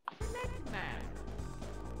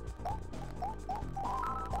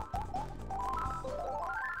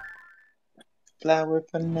 Flower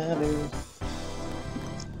finale.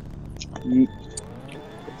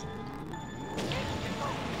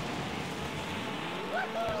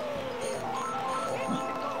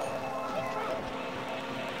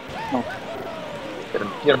 Get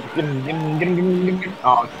him, get him, get him, get him, get him, get him, get him.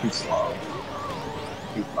 Oh, it's too slow.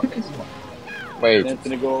 Too fucking slow. Wait. Then it's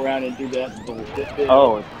going to go around and do that bullshit bit.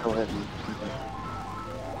 Oh, it's still hitting me.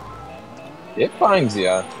 It finds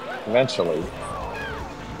you eventually.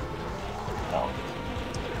 No.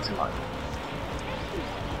 It's fine.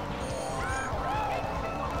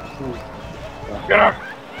 Get up!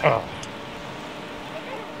 Oh.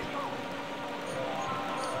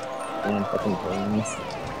 Damn fucking brains.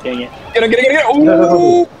 Dang it. Get him, get him, get him!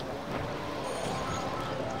 Ooh!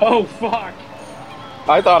 Oh, fuck.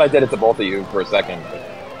 I thought I did it to both of you for a second, but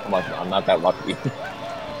I'm like, I'm not that lucky.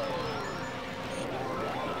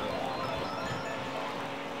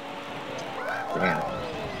 Damn.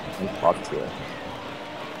 I'm fucked here.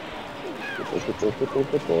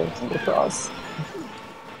 Get across.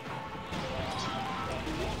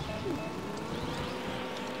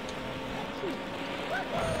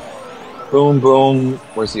 Boom, boom.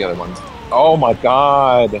 Where's the other ones? Oh my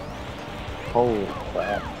god! Holy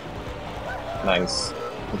crap. Nice.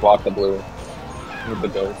 Block the blue. With the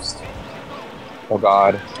ghost. Oh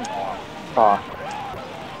god. Ah.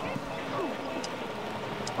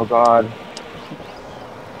 Oh god.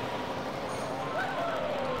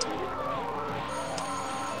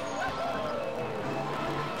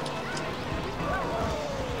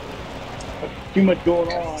 Too much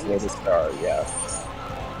going on. There's a star, yes.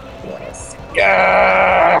 Yes.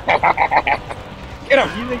 Yeah! Get him!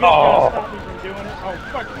 You think that's gonna stop me from doing it? Oh,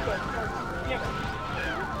 fuck you guys.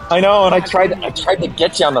 I know, and I tried to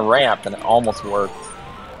get you on the ramp, and it almost worked.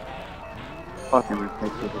 Fucking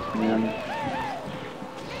ridiculous, man.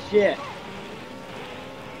 Shit.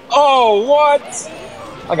 Oh, what?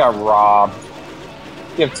 I got robbed.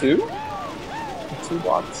 You have 2? 2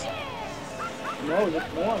 blocks. No, just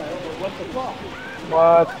one. I don't know what the fuck.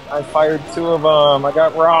 What? I fired 2 of them. I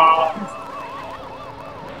got robbed.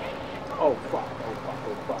 Oh, fuck. Oh, fuck.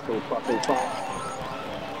 Oh, fuck. Oh, fuck. Oh, fuck.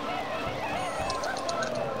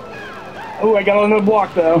 Oh, I got on the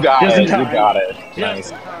block though. You got Just in it. You time. got it. Just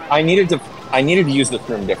Nice. in time. I needed to use this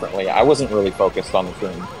room differently. I wasn't really focused on this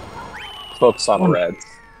room. Focused on the reds.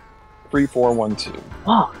 3, 4, 1, 2.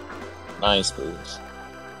 Oh, Nice, Booth.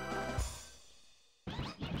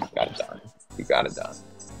 Got it done. You got it done.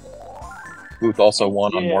 Booth also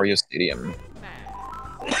won on Yeah. Mario Stadium.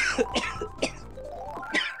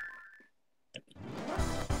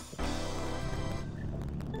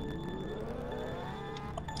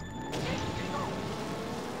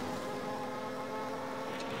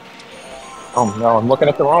 Oh no, I'm looking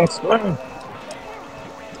at the wrong screen.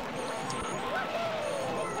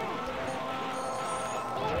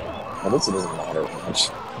 At least it doesn't matter much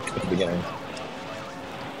at the beginning.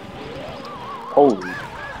 holy.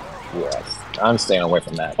 Yes. I'm staying away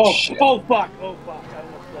from that Oh, shit. oh fuck! Oh fuck! I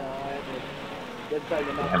almost I had to get back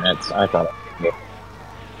in Damn it. I thought it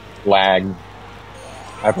lag.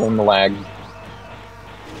 I blame the lag.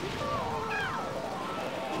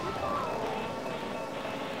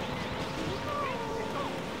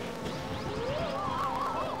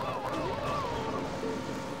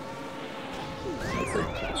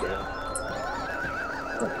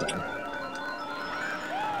 Okay.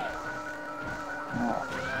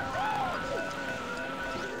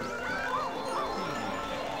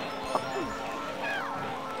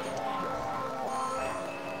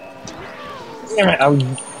 Damn it, I was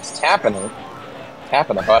tapping it.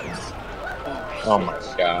 Tapping the buttons. Oh my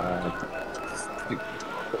god.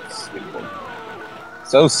 Stupid.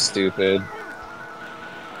 So stupid.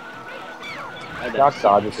 Doc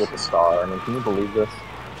dodges with the star. I mean, can you believe this?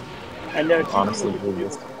 I know. Honestly,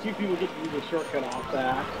 Two people get to use a shortcut off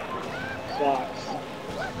that. Sucks.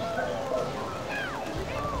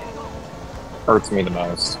 Hurts me the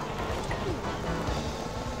most.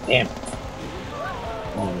 Damn it.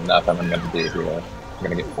 Nothing I'm gonna do here. I'm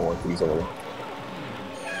gonna get 4 easily.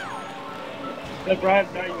 But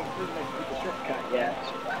Brian's not even proven I can use the shortcut yet.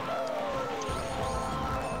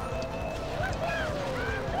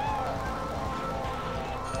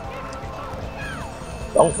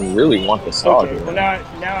 Don't really want the star Okay, here. well now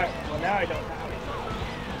I don't have it.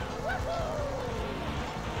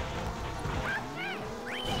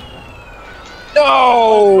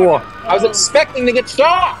 No! I was expecting to get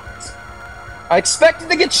shot! I expected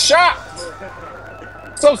to get shot!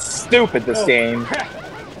 So stupid, this game.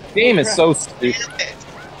 Game is so stupid.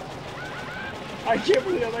 I can't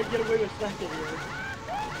believe I might get away with second here.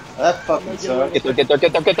 That fucking sucks. Get there, get there,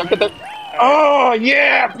 get there, get there, get there. Oh,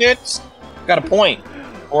 yeah, bitch! Got a point.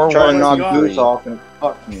 4, Try to 1, knock 2, Booth 3. off and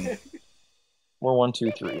fuck me. 4, 1,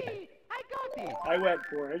 2, 3. I got this. I went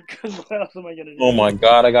for it, because what else am I gonna do? Oh my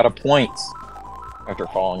god, I got a point. After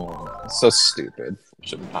falling in. It's so stupid.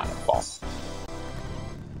 Shouldn't kind of fall.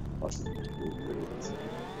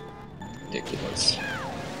 Ridiculous.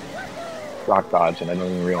 Rock dodge, and I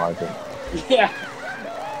didn't even realize it. Yeah.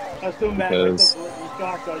 I was so mad at Because- myself for letting me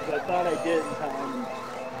shock dodge, but I thought I did in time.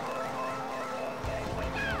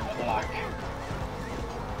 Fuck.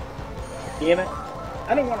 Damn it.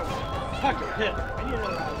 I don't want to fucking hit. I need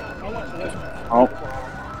to I want to live. Oh.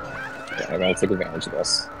 Yeah, I gotta take advantage of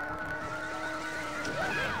this.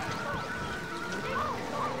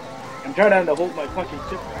 I'm trying not to hold my fucking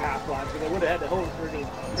ship for half lap, because I would have had to hold it for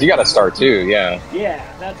the... You got a star too, yeah. Yeah,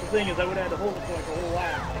 that's the thing, is I would have had to hold it for like a whole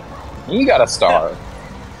lap. You got a star.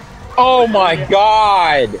 Oh my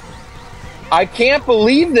god! I can't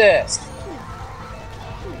believe this!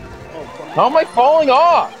 Oh, fuck. How am I falling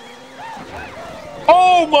off?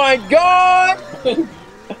 Oh my god!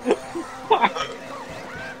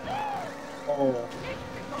 Oh.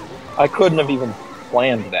 I couldn't have even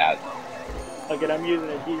planned that. Okay, I'm using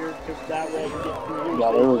it here, because that way I can get through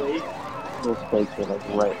Yeah, there was- safely. Those plates are like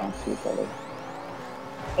right next to each other.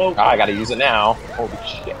 Oh, Ah, I gotta use it now. Holy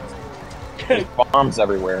shit. There's bombs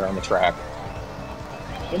everywhere on the track.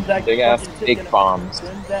 when's that Big ass fucking big chicken- bombs.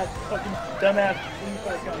 When's that fucking dumbass blue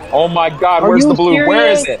car coming? Oh my god, Are where's you the blue? Where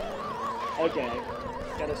is serious? it? Okay,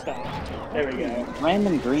 gotta stop. There we go.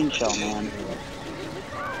 Random green shell, man.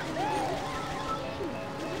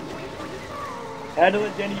 I had to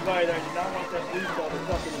let Denny by there. I did not want that blue shell to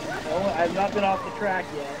fucking... No, I have not been off the track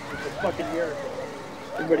yet. It's a fucking miracle.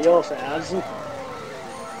 Everybody else has. I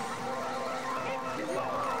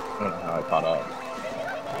don't know how I caught up.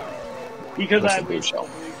 Because Where's I the blue waited shell?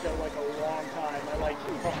 for the blue shell like a long time. I like...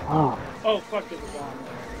 Oh, Oh, fuck, it was on.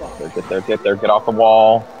 Fuck. Get there, get there, get off the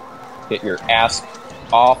wall. Get your ass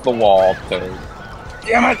off the wall, Toad.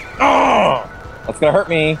 Damn it! Oh! That's gonna hurt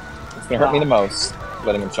me. It's gonna hurt me the most.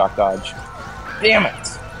 Letting him shock dodge. Damn it!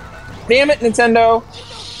 Damn it, Nintendo!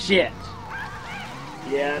 Shit.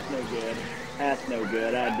 Yeah, that's no good. That's no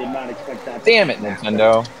good. I did not expect that. Damn it,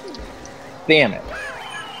 Nintendo. Damn it.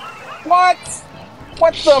 What?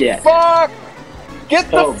 What the Shit. fuck? Get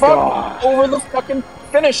the Oh, fuck God. over the fucking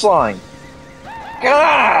finish line.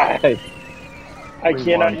 God! I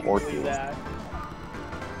cannot even 3-1-4-2. believe that.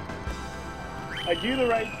 I do the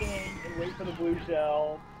right thing and wait for the blue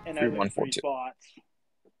shell, and I lose 3 3-1-4-2. spots.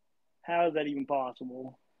 How is that even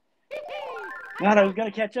possible? God, I was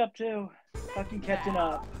gonna catch up too. Fucking catching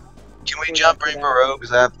up. Can we jump Rainbow Road?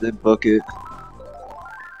 Because I have to book it.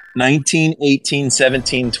 19, 18,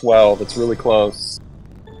 17, 12. It's really close.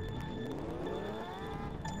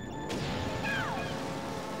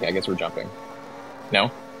 Yeah, I guess we're jumping.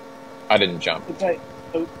 No? I didn't jump. It's like,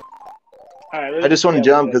 oh. All right, I just want to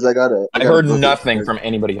jump because I gotta. I heard nothing from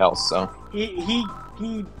anybody else, so. He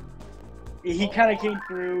kind of came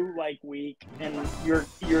through like weak, and you're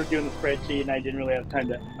doing the spreadsheet, and I didn't really have time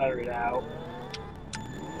to utter it out.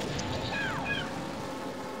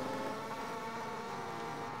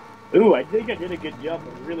 Ooh, I think I did a good jump, a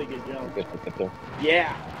really good jump.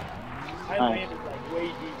 Yeah, I landed like way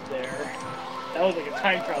deep there. That was like a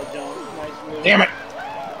time trial jump. Nice move. Damn it!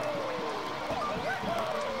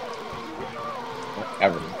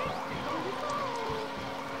 Ever.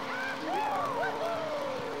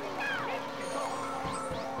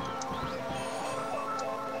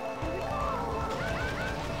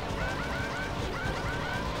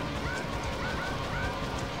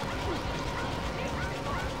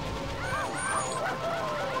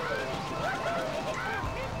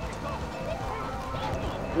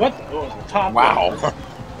 What? Oh, the top. Wow.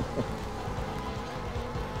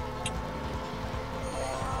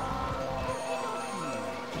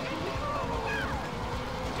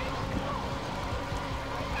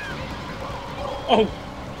 Oh.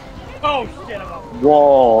 Oh shit! I'm up.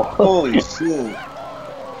 Whoa. Holy shit.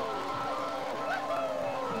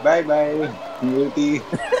 Bye bye, Ruthie.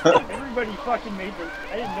 Everybody fucking made the.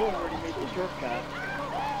 I didn't know everybody made the shortcut.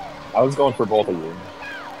 I was going for both of you.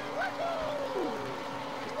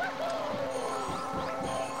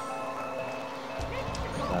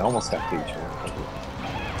 I almost got Peach.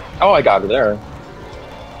 Oh, I got her there.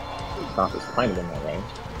 Stop is kind of in that way.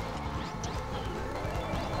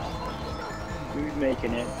 Who's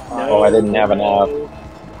making it? Oh, I didn't have enough.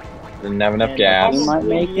 Didn't have enough And gas. He might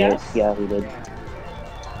make Yes. it. Yeah, he did. Did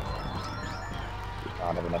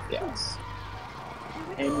not have enough gas.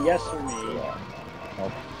 And yes for me. Yeah.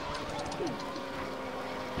 Nope.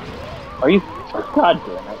 Are you? God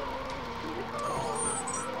damn it.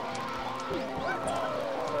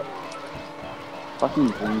 Fucking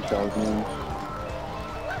green shells, man.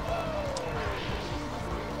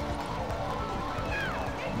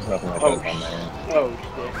 There's nothing I could have done there. Oh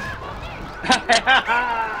shit.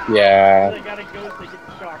 Yeah. I got a ghost that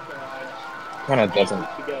gets shocked dodge. Kind of doesn't.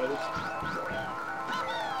 The ghost.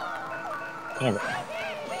 Kind of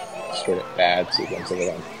straight up bad sequence of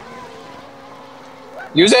it.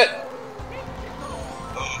 Use it!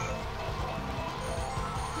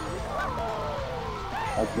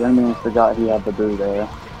 I genuinely forgot he had the boo there,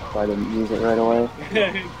 so I didn't use it right away.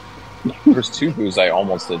 There's 2 boos I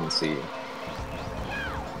almost didn't see.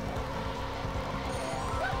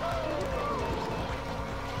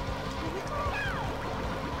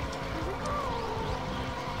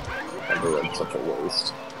 Everyone's such a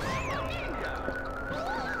waste.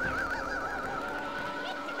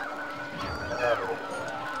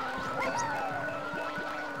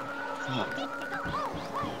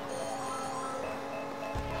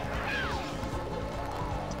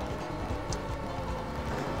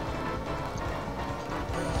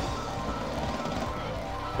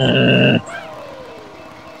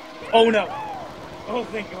 Oh no! Oh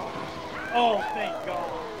thank God! Oh thank God!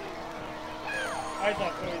 I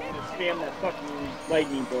thought somebody was gonna spam that fucking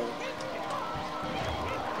lightning bolt.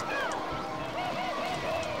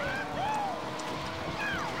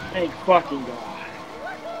 Thank fucking God.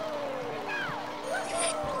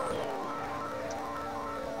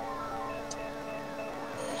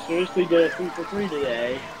 I seriously did a 3 for 3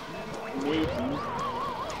 today. Amazing.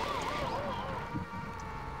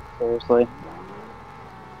 Seriously.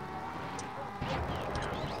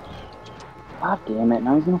 God damn it,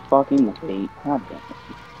 now he's gonna fucking wait. God damn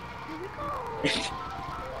it.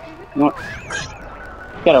 You know what?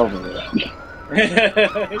 Get over here. Where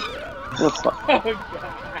the fuck? Oh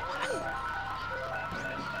God.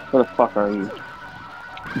 Where the fuck are you?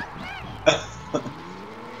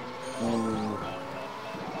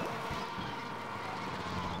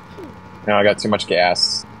 No, I got too much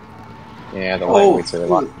gas. Yeah, the lightweights are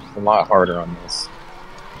a lot harder on this.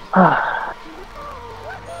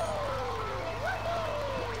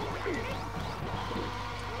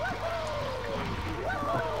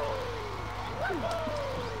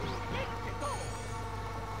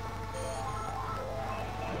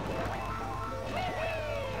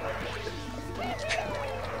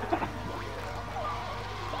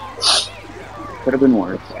 Could have been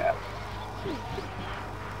worse.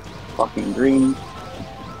 Fucking green.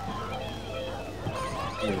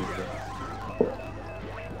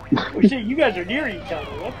 Oh shit, you guys are near each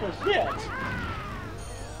other. What the shit?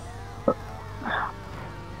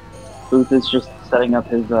 Booth is just setting up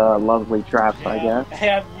his lovely traps, I guess.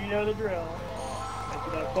 Have you know the drill. I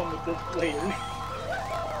can have fun with this later.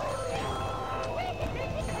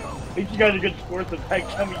 I think you guys are good sports if I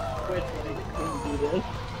tell me quit when you do this.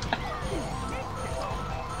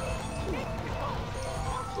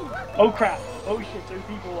 Oh crap! Oh shit! There's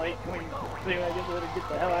people like going. Saying I guess I better get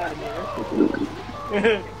the hell out of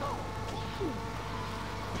here.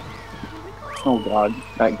 Oh god,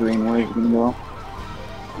 that green, where is it gonna go?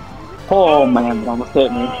 Oh man, it almost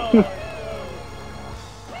hit me.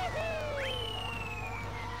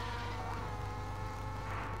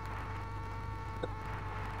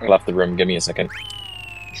 I left the room. Give me a second.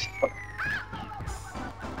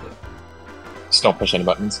 Just don't push any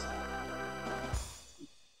buttons.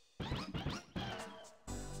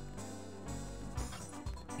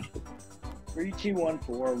 3, 2, 1,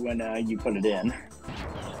 4 when you put it in.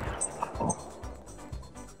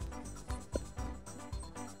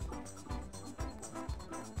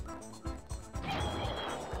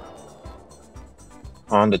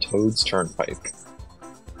 On the Toad's Turnpike.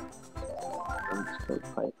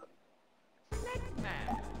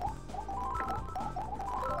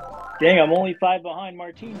 Dang, I'm only 5 behind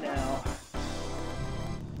Martine now.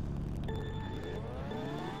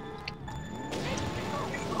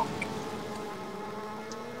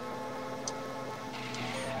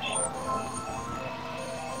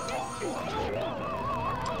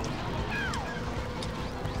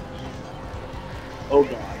 Oh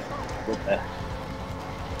god. What the?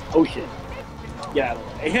 Oh shit. Get out of the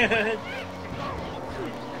way.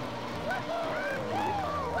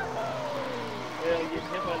 Well, getting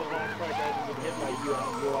hit by the wrong car doesn't get hit by you and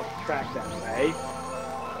go off the track that way.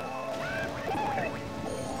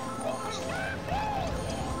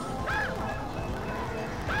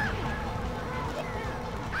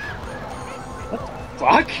 What the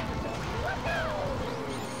fuck?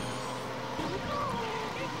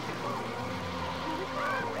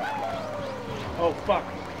 Oh fuck.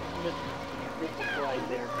 Missed the slide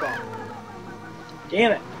there. Fuck.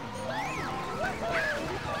 Damn it.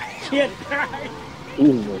 Shit, Christ.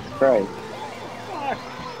 Jesus Christ. Fuck.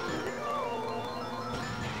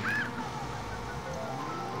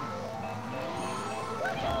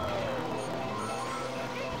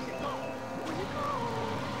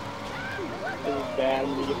 This is bad. I'm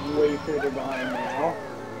gonna get way further behind now.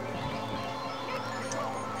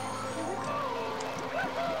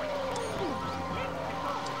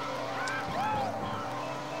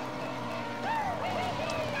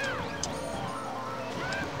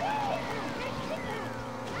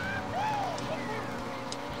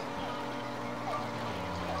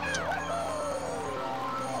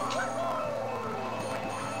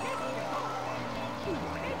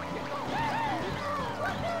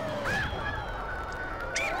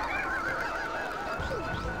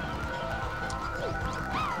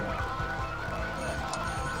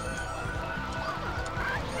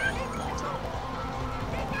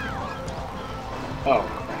 Oh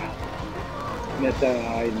crap. Missed that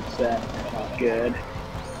item set. Not good.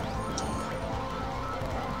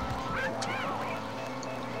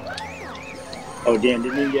 Oh damn,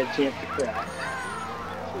 didn't even get a chance to crack.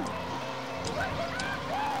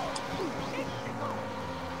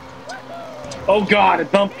 Oh god,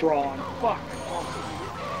 it bumped wrong. Fuck.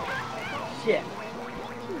 Oh, shit.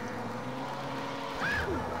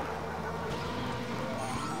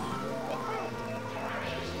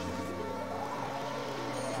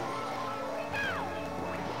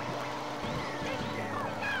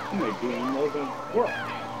 My game wasn't work.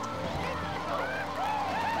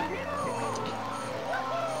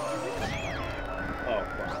 Oh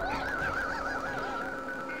fuck.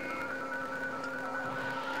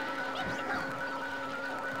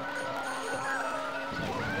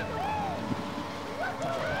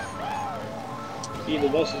 See, the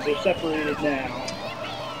buses are separated now.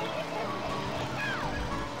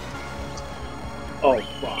 Oh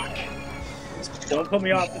fuck. Don't put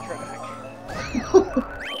me off the track.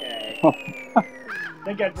 Okay. I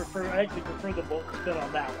think I actually prefer the bolt spin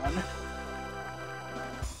on that one.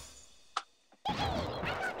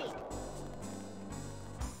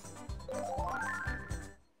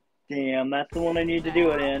 Damn, that's the one I need to do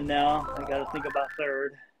it in now. I gotta think about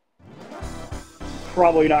third.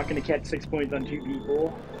 Probably not gonna catch 6 points on 2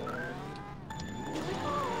 people.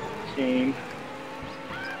 Shame.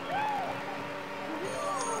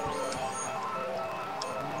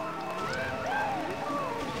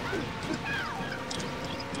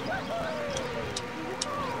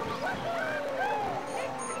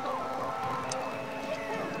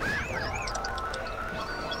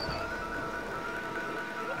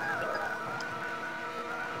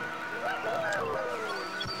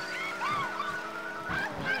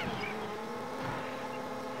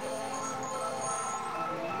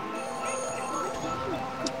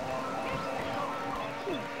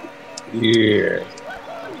 Yeah.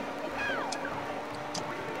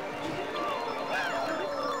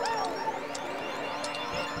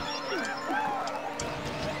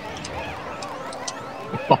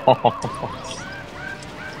 I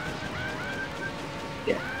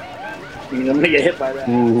mean, I'm gonna get hit by that.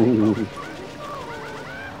 Ooh.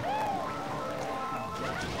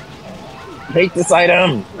 I hate this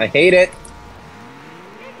item. I hate it.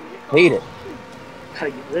 Hate it.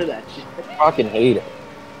 Gotta get rid of that shit. Fucking hate it.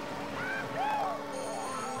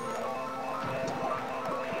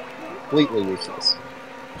 Completely useless.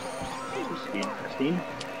 This should be interesting.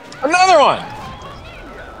 Another one.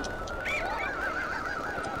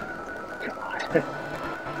 God.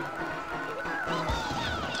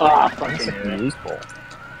 Ah, fucking That's knew it. useful.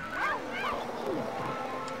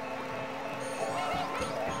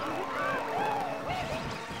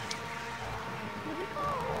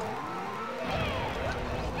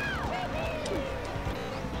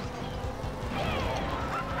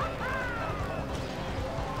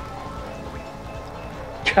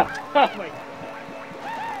 God. Oh my god.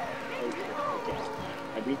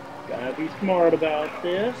 Okay. Gotta be smart about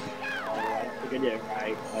this. Alright, I think I did it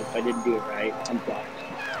right. If I didn't do it right, I'm fucked.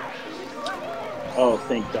 Oh,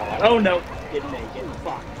 thank God. Oh no, didn't make it.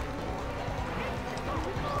 Fuck.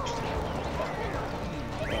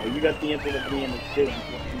 Oh, you got the infinite at the end of two.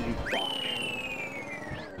 You fuck.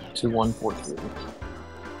 2143.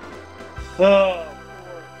 Oh,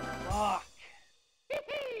 fuck. I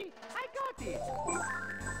got this.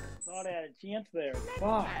 Thought I had a chance there.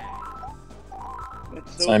 Fuck.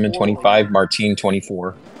 That's so Simon poorly. 25, Martine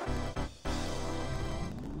 24.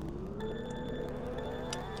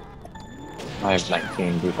 I have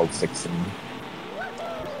 19, Blue holds 16.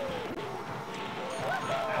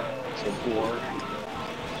 So poor.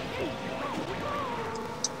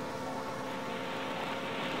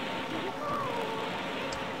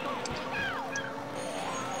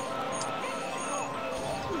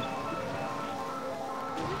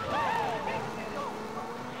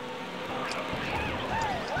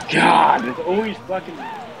 God, there's always fucking...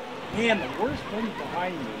 Man, the worst thing's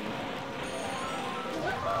behind me.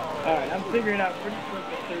 Alright, I'm figuring out pretty quick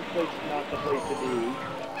that third place is not the place to be.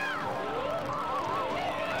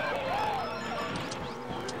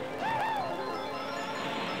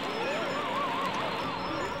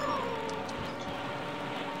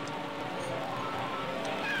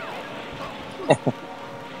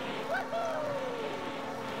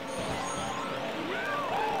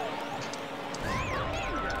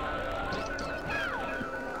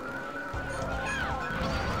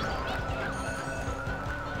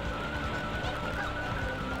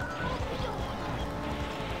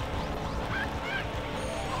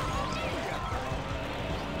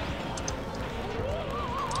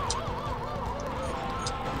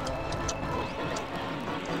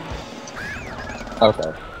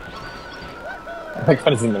 Okay. I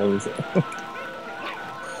got his nose.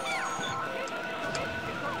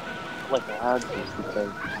 Like I had just because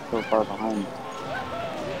I'm so far behind.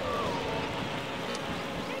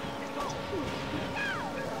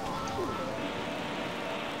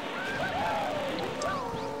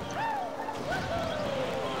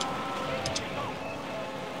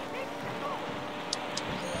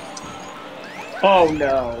 Oh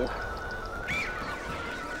no.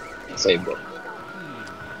 Saved it.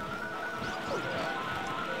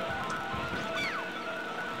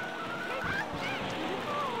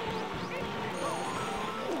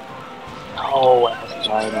 Oh, I was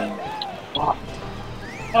driving. Fuck.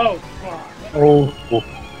 Oh, fuck. Oh.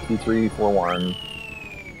 2, 3, 4, 1.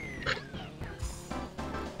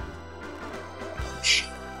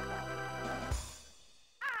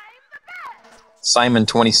 Simon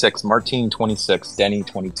 26, Martine 26, Denny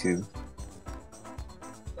 22.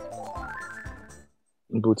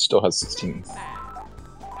 And Booth still has 16.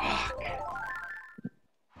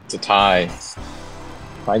 It's a tie.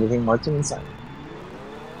 Tie between Martine and Simon.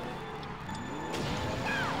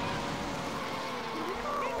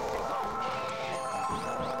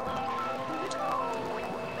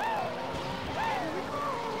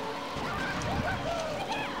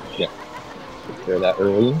 Yeah. Took care of that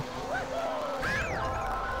early.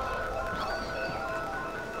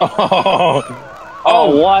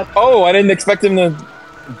 Oh, what? Oh, I didn't expect him to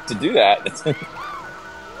do that.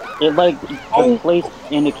 It like the place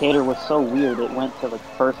indicator was so weird. It went to like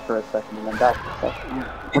first for a second and then back to second.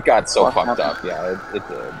 It got so What fucked happened? up. Yeah, it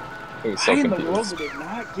did. It was so Why in the world confused. would it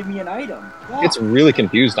not give me an item? Fuck. It's really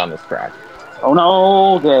confused on this track. Oh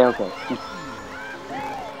no! Okay.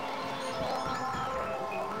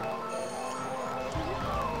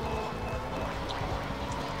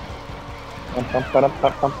 No,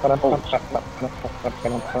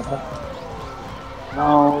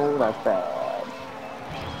 that's bad.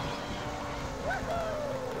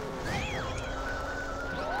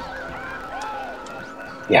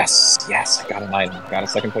 Yes, yes, I got an item. Got a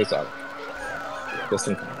second place out. Just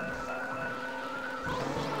in time.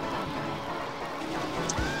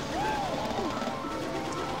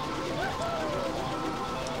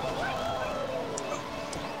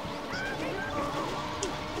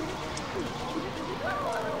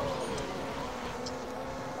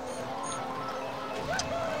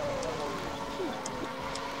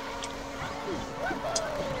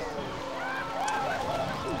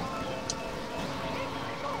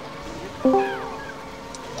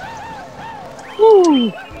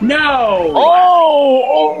 No!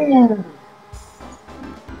 Oh!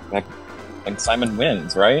 And Simon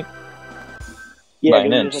wins, right? Yeah, By an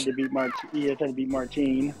because he inch. just had to beat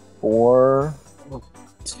Martine. 4,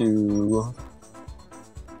 2,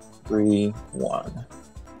 3, 1.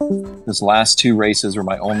 His last 2 races were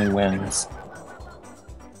my only wins.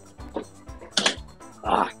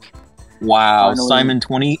 Fuck. Wow. Finally. Simon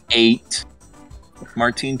 28,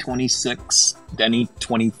 Martine 26, Denny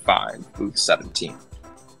 25, Booth 17.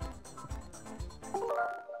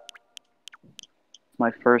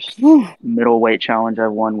 My first middleweight challenge I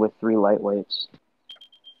won with 3 lightweights.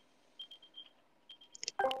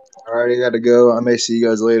 Alright, I gotta go. I may see you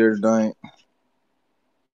guys later tonight.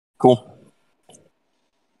 Cool. I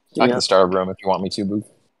Yeah. can start a room if you want me to,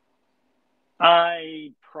 Booth.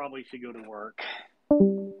 I probably should go to work.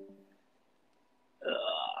 All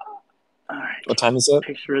right. What time is it?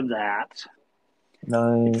 Picture of that.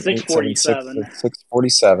 9, It's 8, 7, 6:47.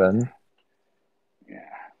 6:47. Yeah.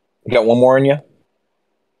 You got one more in you?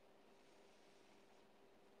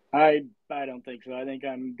 I don't think so. I think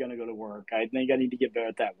I'm gonna go to work. I think I need to get better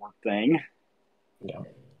at that work thing. Yeah.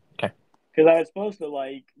 Okay. Because I was supposed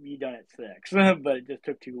to be done at 6, but it just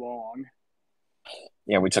took too long.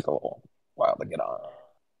 Yeah, we took a little while to get on.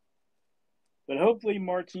 But hopefully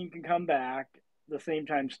Martine can come back the same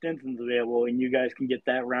time Stinson's available, and you guys can get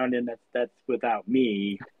that round in. That's without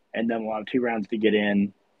me, and then we'll have 2 rounds to get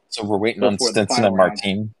in So we're waiting on before the Stinson final and round.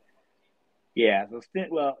 Martine. Yeah. So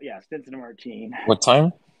Stinson and Martine. What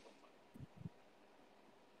time?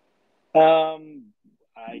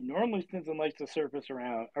 I normally Stinson likes to surface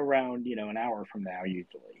around an hour from now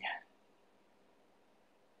usually.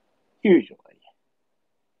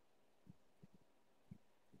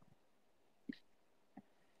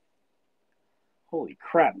 Holy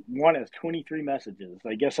crap! One has 23 messages.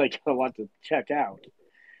 I guess I got a lot to check out.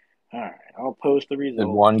 All right, I'll post the results.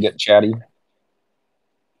 Did one get chatty?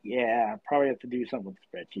 Yeah, probably have to do something with the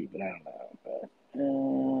spreadsheet, but I don't know. But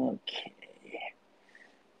okay,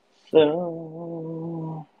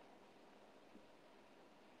 so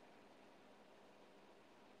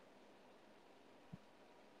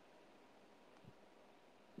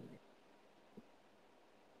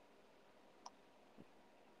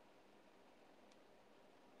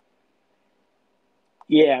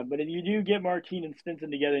yeah, but if you do get Martine and Stinson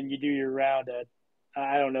together and you do your round at,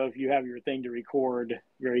 I don't know if you have your thing to record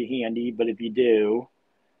very handy, but if you do,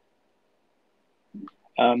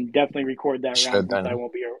 definitely record that round since I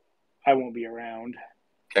won't be around.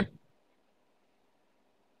 Okay.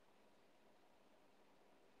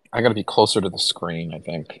 I got to be closer to the screen, I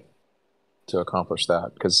think, to accomplish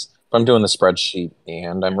that. Because if I'm doing the spreadsheet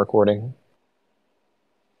and I'm recording,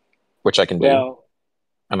 which I can do, Well,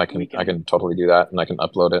 and I can totally do that, and I can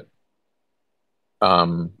upload it.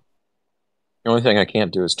 The only thing I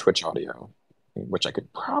can't do is Twitch audio, which I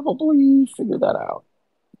could probably figure that out.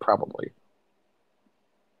 Probably.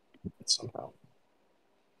 Somehow.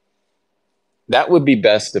 That would be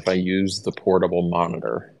best if I use the portable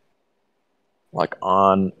monitor, like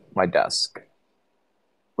on my desk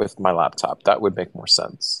with my laptop. That would make more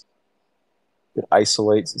sense. It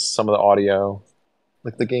isolates some of the audio,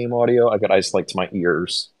 like the game audio. I could isolate to my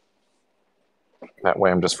ears. That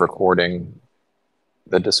way I'm just recording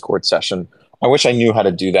the Discord session. I wish I knew how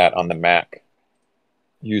to do that on the Mac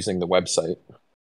using the website.